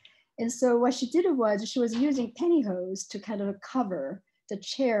studios. And so what she did was she was using pantyhose to kind of cover the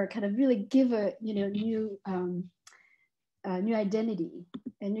chair, kind of really give a, new identity.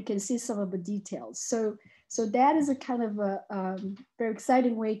 And you can see some of the details. So that is a kind of a very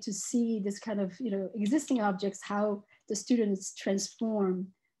exciting way to see this kind of, existing objects, how the students transform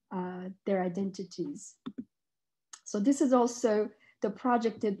their identities. So this is also the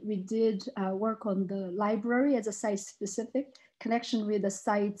project that we did work on the library as a site-specific connection with the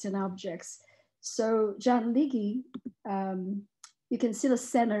sites and objects. So John Liggy, you can see the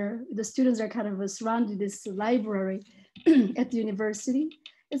center, the students are kind of surrounding this library at the university.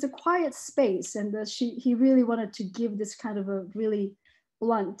 It's a quiet space, and he really wanted to give this kind of a really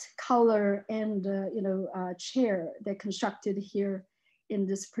blunt color and chair that constructed here in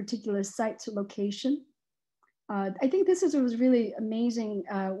this particular site location. I think this was really amazing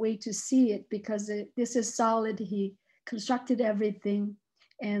way to see it because this is solid. He constructed everything,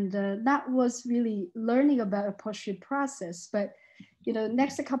 and that was really learning about a upholstery process. But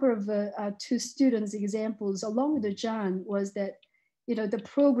next a couple of two students examples along with John was that the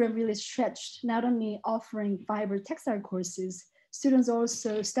program really stretched, not only offering fiber textile courses, students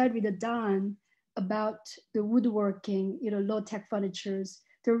also studied with Don about the woodworking, low-tech furnitures.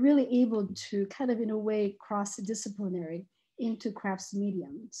 They're really able to kind of, in a way, cross-disciplinary into crafts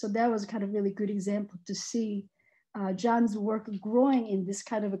medium. So that was kind of really good example to see John's work growing in this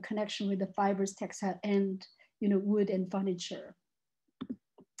kind of a connection with the fibers, textile, and wood and furniture.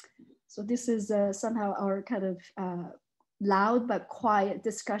 So this is somehow our kind of loud but quiet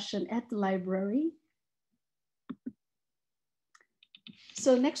discussion at the library.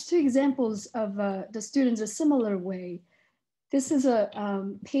 So next two examples of the students a similar way. This is a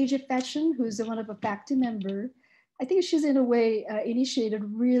Paige Fashion, who's one of a faculty member. I think she's in a way initiated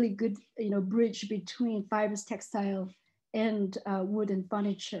really good bridge between fibers, textile, and wood and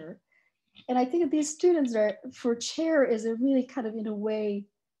furniture. And I think these students are, for chair is a really kind of in a way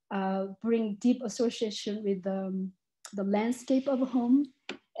bring deep association with the landscape of a home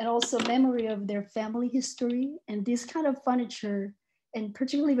and also memory of their family history. And this kind of furniture, and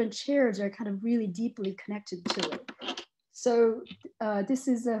particularly when chairs are kind of really deeply connected to it. So this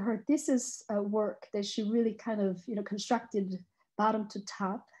is her thesis work that she really kind of, constructed bottom to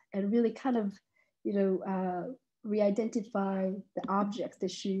top and really kind of, re-identify the objects that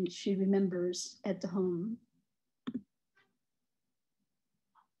she remembers at the home.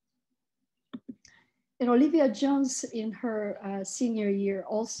 And Olivia Jones in her senior year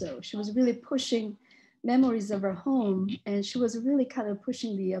also, she was really pushing memories of her home, and she was really kind of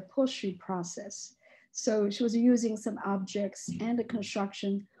pushing the upholstery process. So she was using some objects and the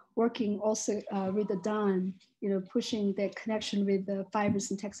construction, working also with the Don, pushing that connection with the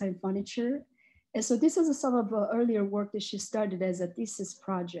fibers and textile furniture. And so this is some of the earlier work that she started as a thesis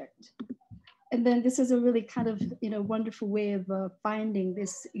project. And then this is a really kind of, wonderful way of finding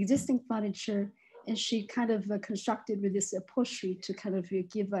this existing furniture. And she kind of constructed with this upholstery to kind of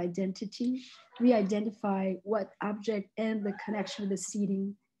give identity, re-identify what object and the connection with the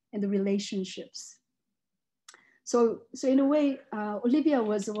seating and the relationships. So in a way, Olivia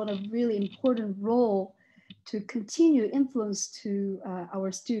was one of really important role to continue influence to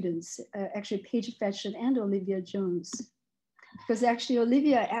our students, actually Paige Fashion and Olivia Jones. Because actually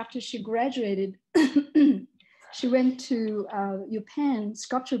Olivia, after she graduated, she went to UPenn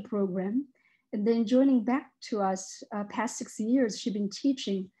sculpture program, and then joining back to us past 6 years, she's been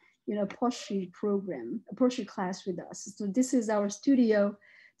teaching, upholstery program, upholstery class with us. So this is our studio.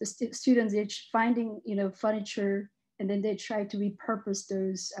 The students each finding, furniture, and then they try to repurpose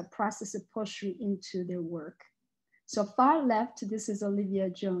those process upholstery into their work. So far left, this is Olivia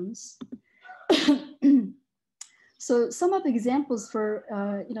Jones. So some of the examples for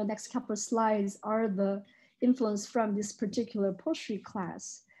next couple of slides are the influence from this particular upholstery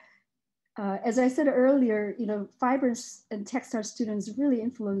class. As I said earlier, fibers and textile students really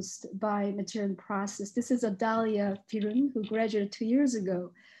influenced by material and process. This is Adalia Firun, who graduated 2 years ago.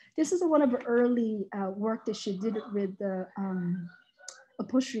 This is one of her early work that she did with the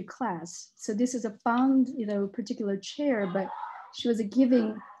upholstery class. So this is a found, particular chair, but she was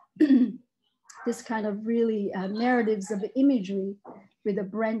giving this kind of really narratives of the imagery with the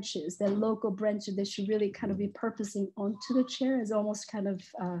branches, the local branches that she really kind of repurposing onto the chair as almost kind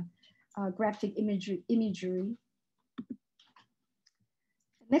of graphic imagery.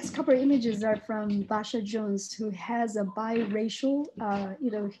 Next couple of images are from Basha Jones, who has a biracial,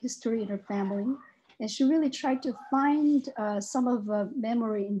 history in her family. And she really tried to find some of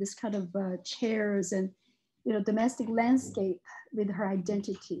memory in this kind of chairs and, domestic landscape with her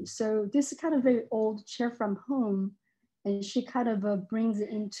identity. So this is kind of very old chair from home, and she kind of brings it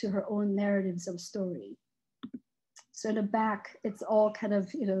into her own narratives of story. So in the back, it's all kind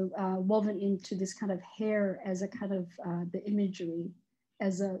of, woven into this kind of hair as a kind of the imagery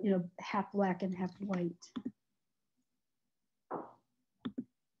as a, half black and half white.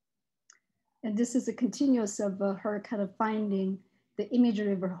 And this is a continuous of her kind of finding the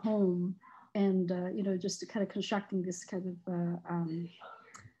imagery of her home and, just kind of constructing this kind of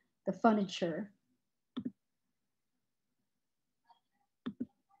the furniture.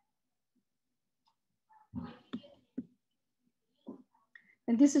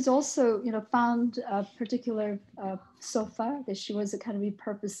 And this is also, found a particular sofa that she was kind of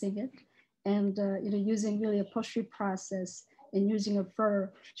repurposing it and, using really a upholstery process and using a fur.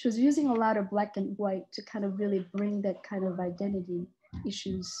 She was using a lot of black and white to kind of really bring that kind of identity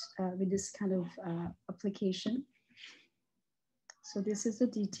issues with this kind of application. So this is the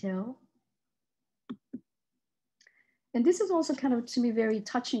detail. And this is also kind of, to me, very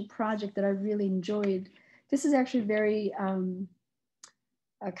touching project that I really enjoyed. This is actually very,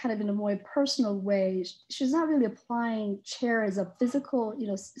 kind of in a more personal way. She's not really applying chair as a physical,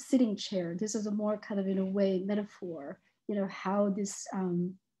 sitting chair. This is a more kind of, in a way, metaphor, how this,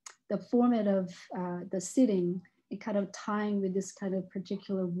 the format of the sitting and kind of tying with this kind of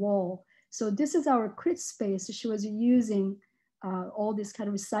particular wall. So this is our crit space. She was using all this kind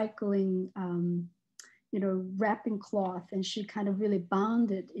of recycling, wrapping cloth, and she kind of really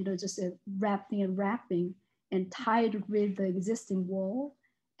bound it, just wrapping and tied it with the existing wall.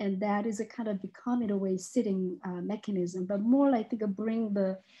 And that is a kind of become, in a way, sitting mechanism, but more like, I think, bring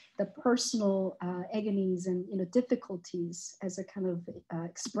the personal agonies and difficulties as a kind of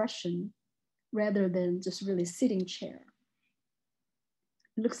expression, rather than just really sitting chair.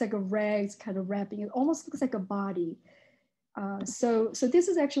 It looks like a rags kind of wrapping. It almost looks like a body. So this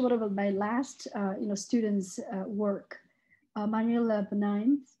is actually one of my last, students' work. Manuela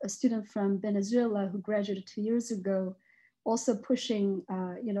Benaim, a student from Venezuela who graduated 2 years ago, also pushing,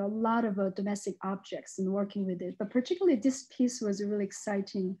 a lot of domestic objects and working with it. But particularly this piece was really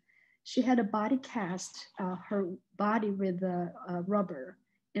exciting. She had a body cast, her body with rubber.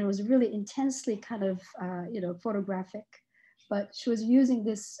 And it was really intensely kind of, photographic. But she was using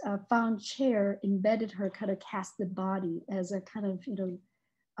this found chair, embedded her kind of casted body as a kind of,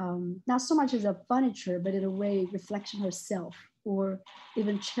 not so much as a furniture, but in a way, reflection herself, or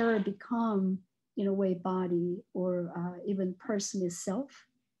even chair become, in a way, body, or even person itself.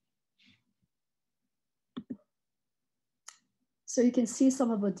 So you can see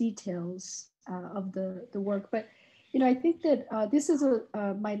some of the details of the work. But I think that this is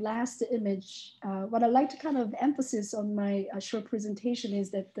my last image. What I'd like to kind of emphasize on my short presentation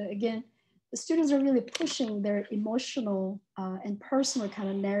is that, again, the students are really pushing their emotional and personal kind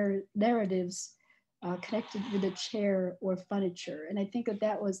of narratives connected with the chair or furniture. And I think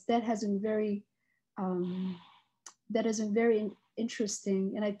that has been very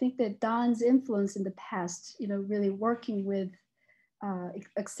interesting. And I think that Don's influence in the past, really working with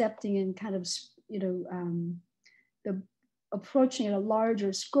accepting and kind of, the approaching a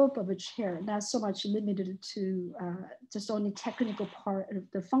larger scope of a chair, not so much limited to just only technical part,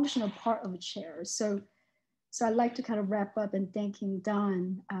 the functional part of a chair. So I'd like to kind of wrap up and thanking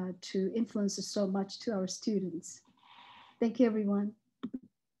Don to influence us so much to our students. Thank you, everyone.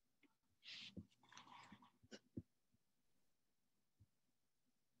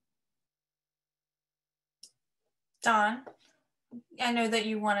 Don, I know that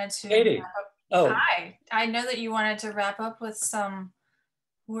you wanted to Katie. Oh. Hi, I know that you wanted to wrap up with some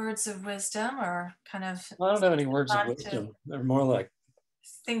words of wisdom, or kind of. I don't have any words of wisdom. They're more like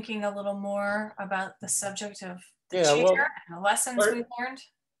thinking a little more about the subject of Yeah, chair well, and the lessons we learned?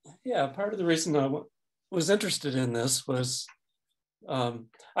 Yeah, part of the reason I was interested in this was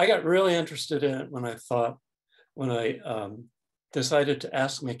I got really interested in it when I decided to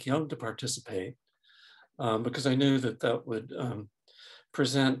ask Mi-Kyoung to participate because I knew that that would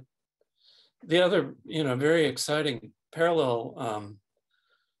present the other, very exciting parallel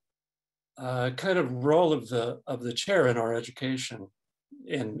kind of role of the chair in our education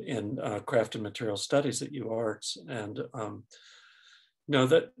in craft and material studies at UArts. And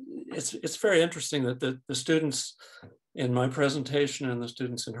that it's very interesting that the students in my presentation and the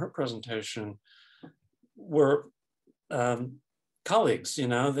students in her presentation were colleagues.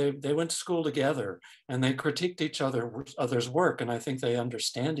 They went to school together and they critiqued each other's work, and I think they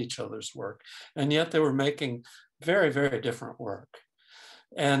understand each other's work, and yet they were making very, very different work.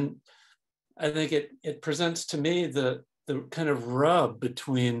 And I think it presents to me the kind of rub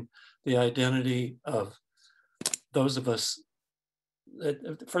between the identity of those of us,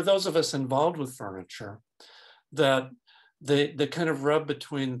 for those of us involved with furniture, that the kind of rub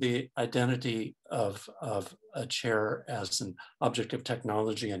between the identity of a chair as an object of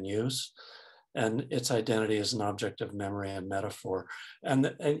technology and use, and its identity as an object of memory and metaphor,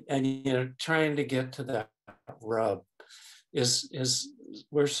 and trying to get to that rub is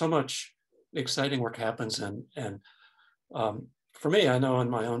where so much exciting work happens. And for me, I know in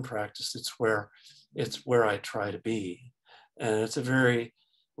my own practice, it's where I try to be, and it's a very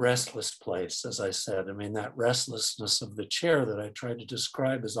restless place, as I said. I mean, that restlessness of the chair that I tried to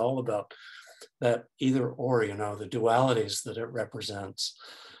describe is all about that either or, the dualities that it represents.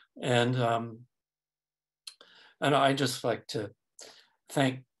 And I just like to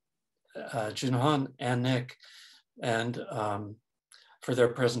thank Joong and Nick and for their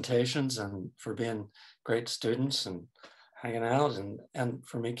presentations and for being great students and hanging out, and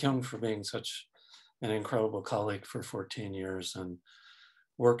for Mi-Kyoung for being such an incredible colleague for 14 years and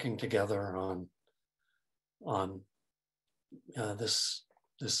working together on this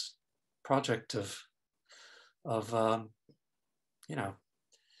project of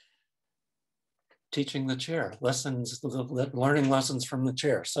teaching the chair, learning lessons from the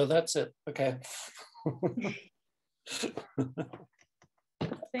chair. So that's it. Okay.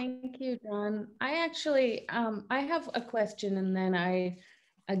 Thank you, John. I actually, I have a question, and then I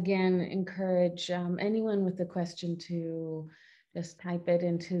again encourage anyone with a question to just type it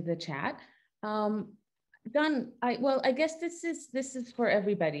into the chat. John, I guess this is for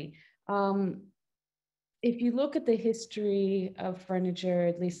everybody. If you look at the history of furniture,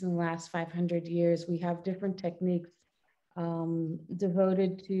 at least in the last 500 years, we have different techniques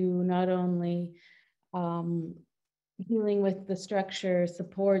devoted to not only dealing with the structure,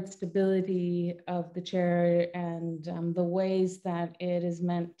 support, stability of the chair, and the ways that it is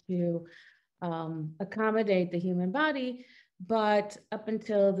meant to accommodate the human body. But up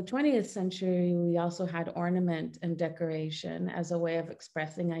until the 20th century, we also had ornament and decoration as a way of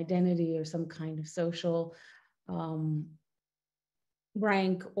expressing identity or some kind of social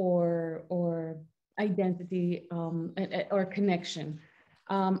rank or identity or connection.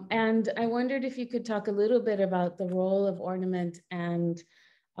 And I wondered if you could talk a little bit about the role of ornament and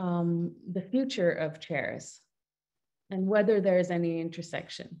the future of chairs and whether there is any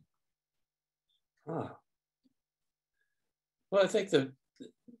intersection. Well, I think that,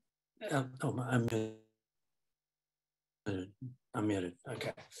 I'm muted,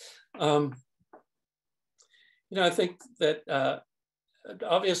 okay. I think that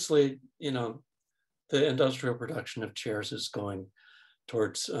obviously, the industrial production of chairs is going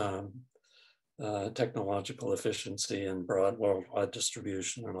towards technological efficiency and broad worldwide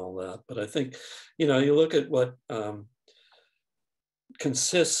distribution and all that. But I think, you look at what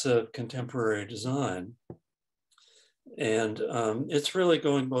consists of contemporary design, and it's really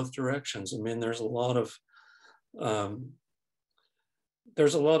going both directions. I mean, there's a lot of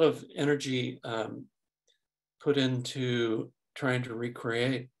energy put into trying to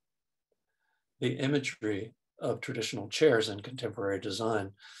recreate the imagery of traditional chairs in contemporary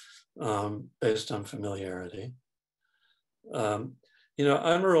design based on familiarity. I'm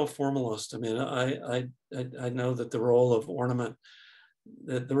a real formalist. I mean, I know that the role of ornament,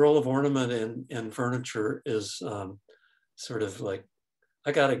 in furniture is sort of like,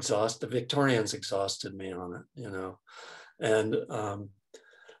 I got exhausted. The Victorians exhausted me on it, and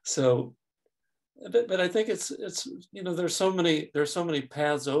so. But I think it's there's so many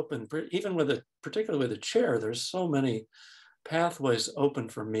paths open, even particularly with a chair. There's so many pathways open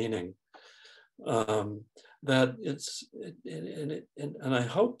for meaning that and I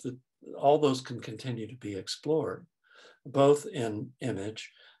hope that all those can continue to be explored, both in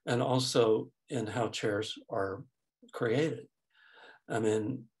image and also in how chairs are created. I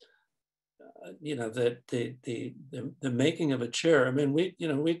mean, you know, that the making of a chair. I mean,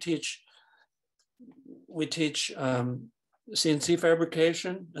 we teach CNC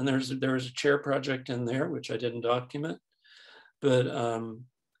fabrication, and there was a chair project in there which I didn't document, but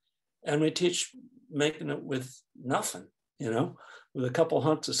and we teach making it with nothing, you know, with a couple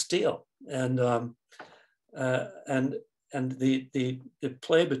hunks of steel, and the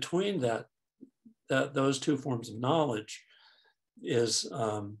play between those two forms of knowledge is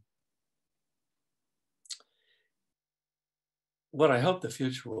what I hope the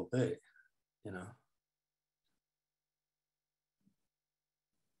future will be, you know.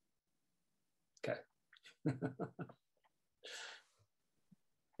 Okay.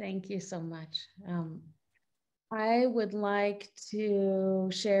 Thank you so much. I would like to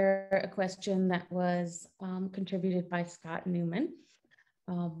share a question that was contributed by Scott Newman,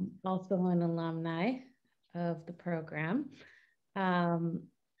 also an alumni of the program.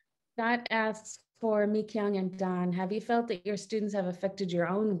 Scott asks for Mi-Kyoung and Don, have you felt that your students have affected your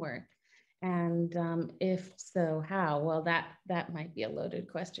own work? And if so, how? Well, that might be a loaded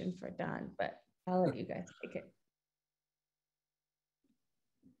question for Don, but I'll let you guys take it.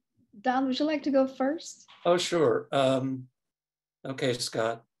 Don, would you like to go first? Oh, sure. Okay,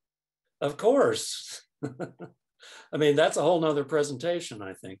 Scott. Of course. I mean, that's a whole nother presentation,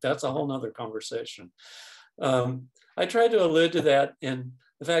 I think. That's a whole nother conversation. I tried to allude to that in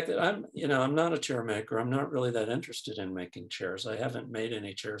the fact that I'm not a chair maker. I'm not really that interested in making chairs. I haven't made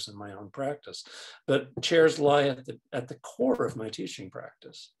any chairs in my own practice, but chairs lie at the core of my teaching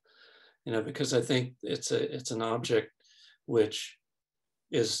practice, you know, because I think it's an object which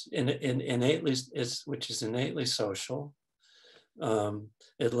is innately social.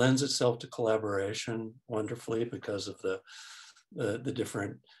 It lends itself to collaboration wonderfully because of the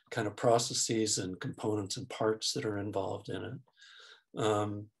different kind of processes and components and parts that are involved in it.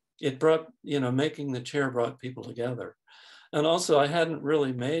 It brought, making the chair brought people together. And also I hadn't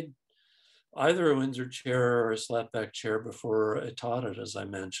really made either a Windsor chair or a slapback chair before I taught it, as I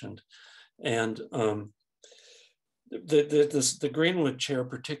mentioned. And the Greenwood chair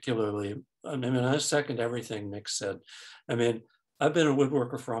particularly, I mean, I second everything Nick said. I mean, I've been a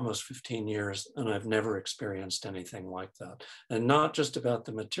woodworker for almost 15 years and I've never experienced anything like that. And not just about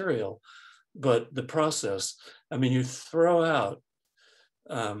the material, but the process. I mean, you throw out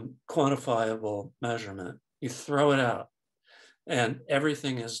quantifiable measurement, you throw it out, and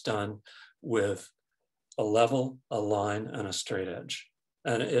everything is done with a level, a line, and a straight edge.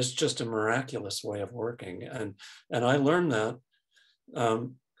 And it's just a miraculous way of working. And I learned that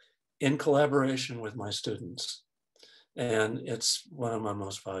in collaboration with my students. And it's one of my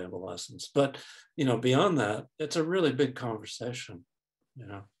most valuable lessons. But, beyond that, it's a really big conversation,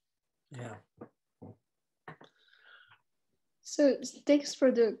 Yeah. So thanks for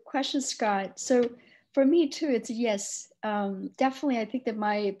the question, Scott. So for me too, it's yes, definitely. I think that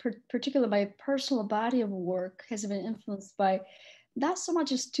my personal body of work has been influenced by not so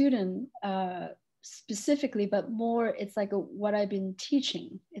much a student specifically, but more it's like what I've been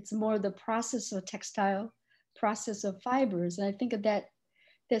teaching. It's more the process of textile, process of fibers. And I think that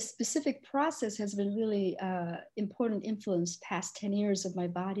specific process has been really important influence past 10 years of my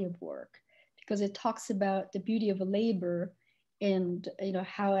body of work, because it talks about the beauty of a labor and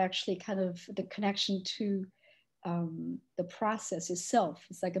how actually kind of the connection to the process itself.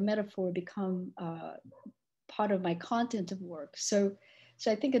 It's like a metaphor become part of my content of work. So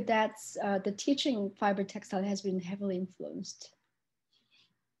I think that's the teaching fiber textile has been heavily influenced.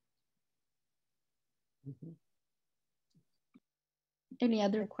 Mm-hmm. Any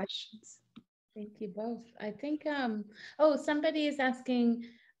other questions? Thank you both. I think, somebody is asking,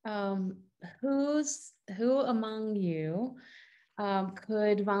 who among you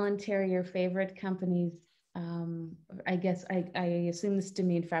could volunteer your favorite companies? I guess I assume this to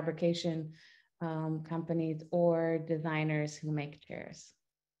mean fabrication companies or designers who make chairs.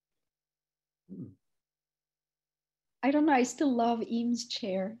 I don't know. I still love Eames'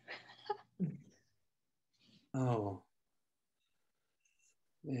 chair. Oh.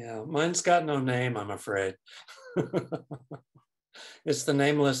 Yeah, mine's got no name, I'm afraid. It's the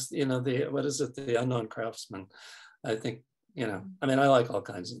nameless, what is it? The unknown craftsman. I think, I mean, I like all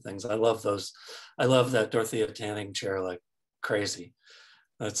kinds of things. I love those. I love that Dorothea Tanning chair like crazy.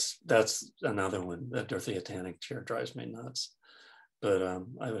 That's another one. That Dorothea Tanning chair drives me nuts. But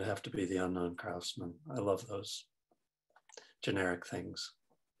I would have to be the unknown craftsman. I love those generic things.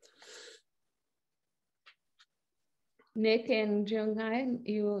 Nick and Joong,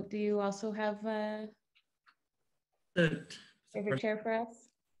 do you also have a favorite chair for us?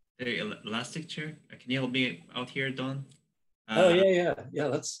 The elastic chair. Can you help me out here, Don? Oh yeah.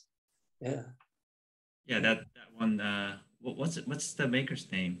 That's yeah. Yeah, that one. What's the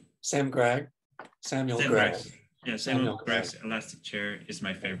maker's name? Samuel Gregg. Samuel Gregg. Yeah, Samuel Gregg's elastic chair is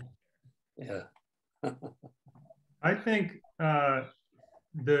my favorite. Yeah. I think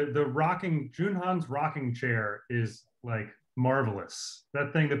the rocking Joong-han's rocking chair is like marvelous.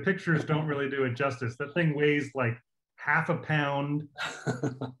 That thing, the pictures don't really do it justice. That thing weighs like half a pound,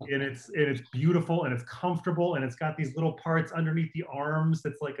 and it's beautiful and it's comfortable, and it's got these little parts underneath the arms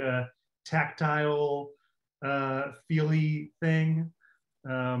that's like a tactile feely thing.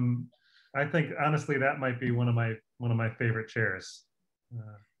 I think honestly that might be one of my favorite chairs.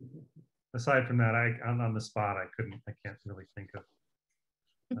 Aside from that, I'm on the spot. I can't really think of.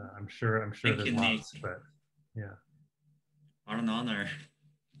 I'm sure there's lots, but yeah. What an honor.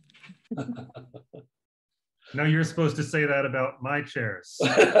 No, you're supposed to say that about my chairs.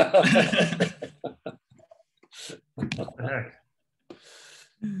 What the heck?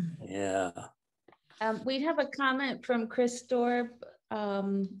 Yeah. We have a comment from Chris Dorb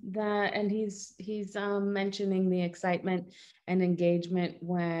and he's mentioning the excitement and engagement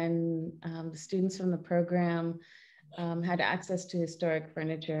when the students from the program had access to historic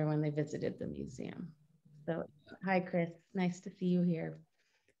furniture when they visited the museum. So, hi, Chris. Nice to see you here.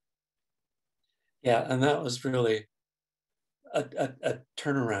 Yeah, and that was really a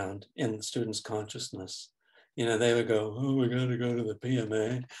turnaround in the students' consciousness. You know, they would go, oh, we got to go to the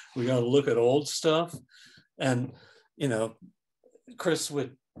PMA. We got to look at old stuff. And, you know, Chris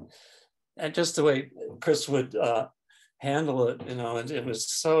would, and just the way Chris would handle it, you know, and it was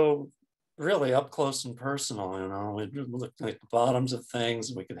so really up close and personal, you know, we'd look at the bottoms of things,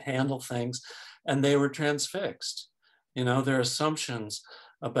 and we could handle things, and they were transfixed. You know, their assumptions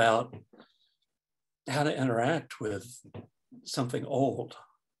about how to interact with something old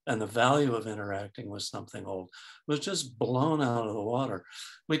and the value of interacting with something old was just blown out of the water.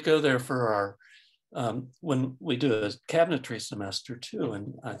 We'd go there for our, when we do a cabinetry semester too,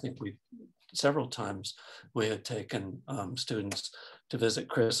 and I think several times we had taken students to visit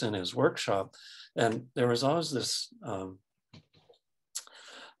Chris in his workshop, and there was always this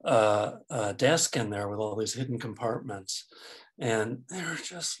desk in there with all these hidden compartments, and they were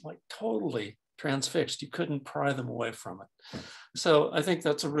just like totally transfixed. You couldn't pry them away from it. So I think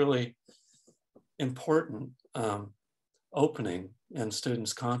that's a really important opening in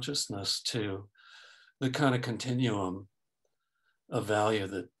students' consciousness to the kind of continuum of value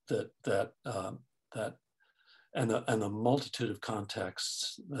that and the multitude of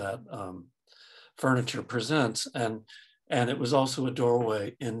contexts that furniture presents, and it was also a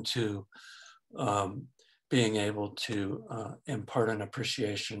doorway into being able to impart an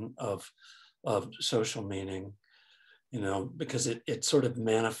appreciation of social meaning, you know, because it sort of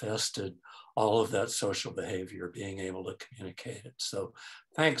manifested all of that social behavior, being able to communicate it. So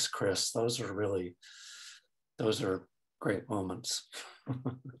thanks, Chris. Those are great moments.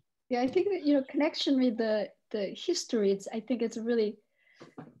 Yeah, I think that, you know, connection with the history, I think it's really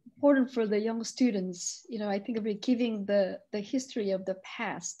important for the young students. You know, I think of it giving the history of the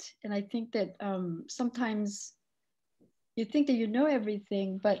past. And I think that sometimes you think that you know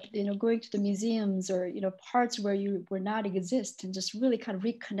everything, but, you know, going to the museums or, you know, parts where you were not exist, and just really kind of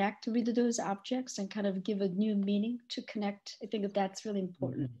reconnect with those objects and kind of give a new meaning to connect. I think that that's really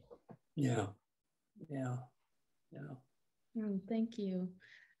important. Yeah. Thank you.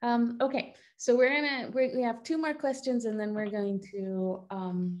 Okay, so we have two more questions, and then we're going to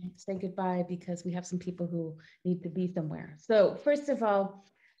say goodbye because we have some people who need to be somewhere. So first of all,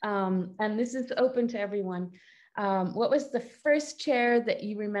 and this is open to everyone, what was the first chair that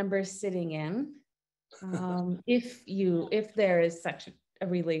you remember sitting in? If there is such a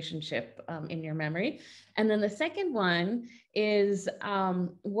relationship in your memory. And then the second one is,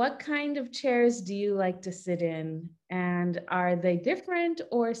 what kind of chairs do you like to sit in? And are they different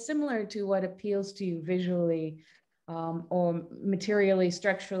or similar to what appeals to you visually or materially,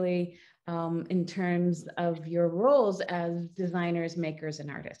 structurally, in terms of your roles as designers, makers, and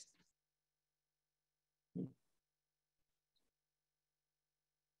artists?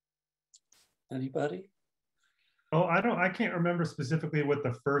 Anybody? Oh, I can't remember specifically what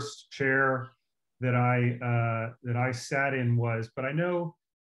the first chair that I sat in was, but I know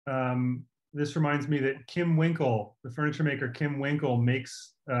this reminds me that Kim Winkle, the furniture maker Kim Winkle,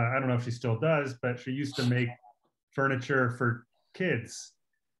 makes I don't know if she still does, but she used to make furniture for kids,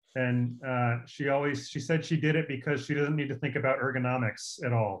 and she said she did it because she doesn't need to think about ergonomics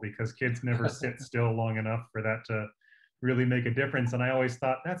at all, because kids never sit still long enough for that to really make a difference. And I always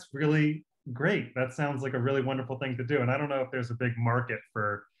thought, that's really great. That sounds like a really wonderful thing to do. And I don't know if there's a big market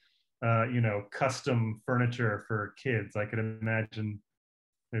for you know, custom furniture for kids. I could imagine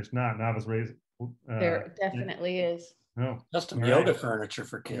there's not. And I was raised. There definitely is. Oh, Custom all yoga right. furniture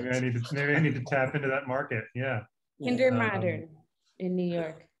for kids. Maybe I need to tap into that market. Yeah. Kinder Modern in New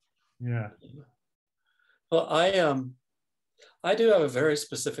York. Yeah. Well, I do have a very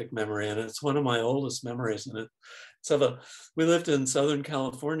specific memory, and it's one of my oldest memories. And we lived in Southern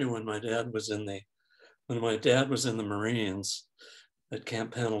California when my dad was in the Marines at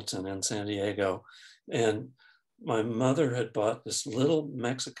Camp Pendleton in San Diego, and my mother had bought this little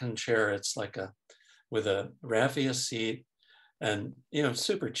Mexican chair. It's like with a raffia seat, and you know,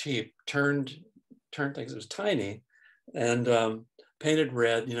 super cheap. Turned things. It was tiny, and painted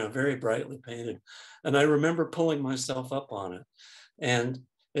red. You know, very brightly painted. And I remember pulling myself up on it, and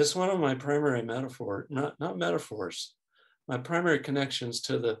it's one of my primary metaphors. My primary connections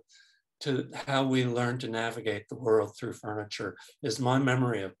to how we learn to navigate the world through furniture is my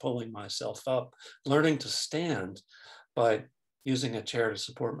memory of pulling myself up, learning to stand by using a chair to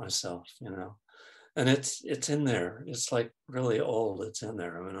support myself, you know. And it's in there. It's like really old. It's in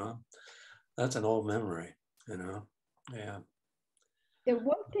there, you know. That's an old memory, you know. Yeah. The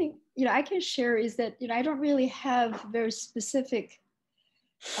one thing, you know, I can share is that, you know, I don't really have very specific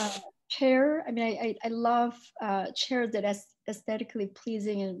chair. I mean, I love chairs that are aesthetically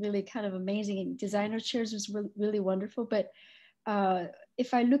pleasing and really kind of amazing. And designer chairs was really, really wonderful. But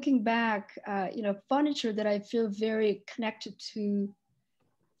if I'm looking back, you know, furniture that I feel very connected to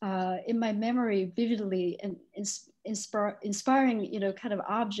in my memory vividly and inspiring, you know, kind of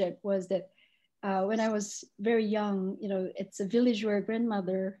object was that when I was very young, you know, it's a village where a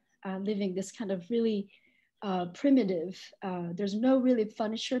grandmother living this kind of really primitive, there's no really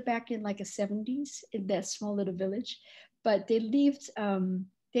furniture back in like the 70s in that small little village, but they lived,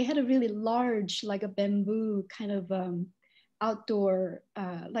 they had a really large, like a bamboo kind of outdoor,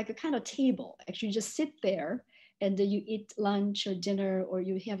 like a kind of table. Actually, you just sit there and then you eat lunch or dinner, or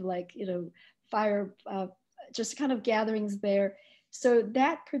you have like, you know, fire, just kind of gatherings there. So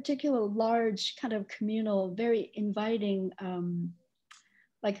that particular large kind of communal, very inviting,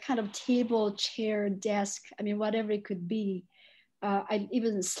 like kind of table, chair, desk, I mean, whatever it could be. I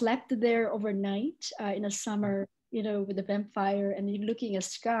even slept there overnight in the summer, you know, with a campfire and looking at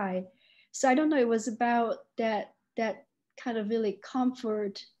sky. So I don't know, it was about that kind of really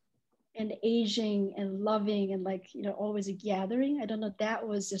comfort and aging and loving and like, you know, always a gathering. I don't know, that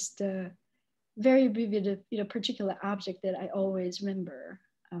was just a very vivid, you know, particular object that I always remember.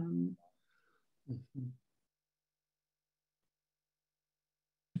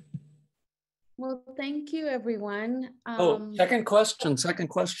 Well, thank you, everyone. Second question.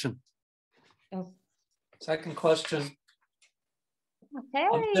 Oh. Second question. Okay.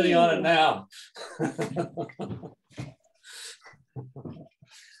 I'm sitting on it now.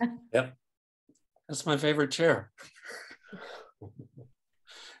 Yep. That's my favorite chair.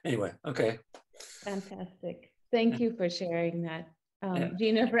 Anyway, okay. Fantastic. Thank you for sharing that.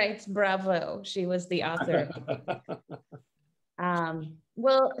 Gina writes, bravo. She was the author.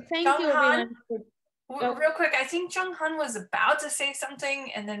 Well, thank you, everyone. Real quick, I think Joong was about to say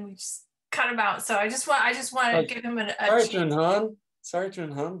something, and then we just cut him out. So I just want to give him a sorry, chance. Sorry,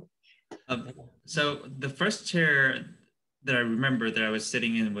 Joong. So the first chair that I remember that I was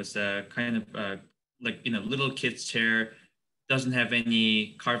sitting in was a kind of like, you know, little kid's chair. Doesn't have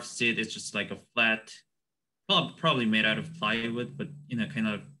any carved seat. It's just like a flat, well, probably made out of plywood, but, you know, kind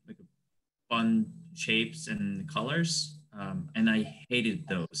of like fun shapes and colors. And I hated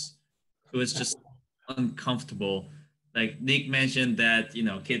those. It was just uncomfortable. Like Nick mentioned that, you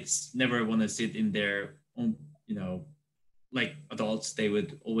know, kids never want to sit in their own, you know, like adults, they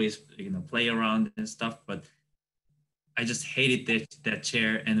would always, you know, play around and stuff. But I just hated that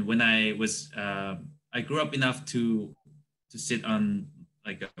chair. And when I was, I grew up enough to sit on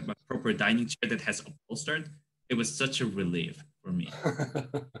like a proper dining chair that has upholstered, it was such a relief for me.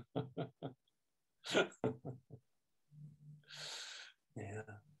 Yeah.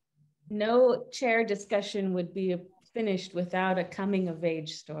 No chair discussion would be finished without a coming of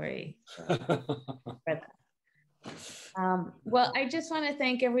age story. Well, I just want to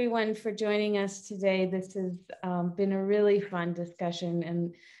thank everyone for joining us today. This has been a really fun discussion,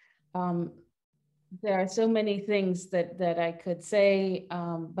 and there are so many things that I could say,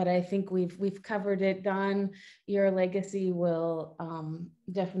 but I think we've covered it. Don, your legacy will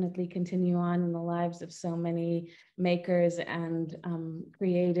definitely continue on in the lives of so many makers and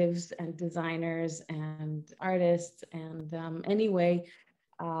creatives and designers and artists. And anyway,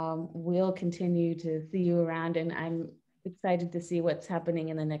 we'll continue to see you around, and I'm excited to see what's happening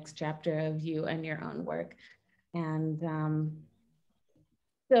in the next chapter of you and your own work. And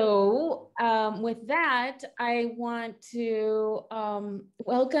So with that, I want to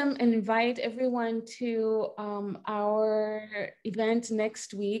welcome and invite everyone to our event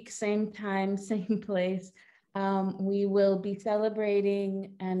next week, same time, same place. We will be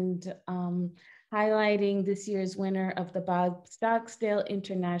celebrating and highlighting this year's winner of the Bob Stocksdale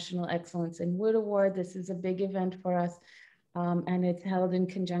International Excellence in Wood Award. This is a big event for us. And it's held in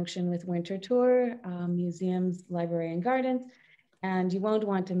conjunction with Winter Tour, Museums, Library and Gardens. And you won't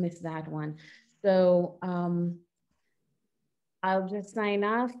want to miss that one. So I'll just sign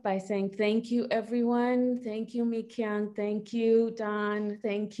off by saying thank you, everyone. Thank you, Mi-Kyoung. Thank you, Don.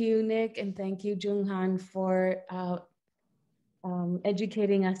 Thank you, Nick. And thank you, Joong for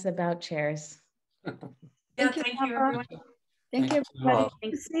educating us about chairs. Yeah, thank you, everyone. Thank you, you all.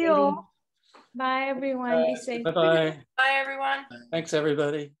 everybody. See you all. Bye, everyone. Be safe. Bye-bye. Bye, everyone. Thanks,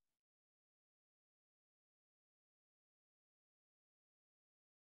 everybody.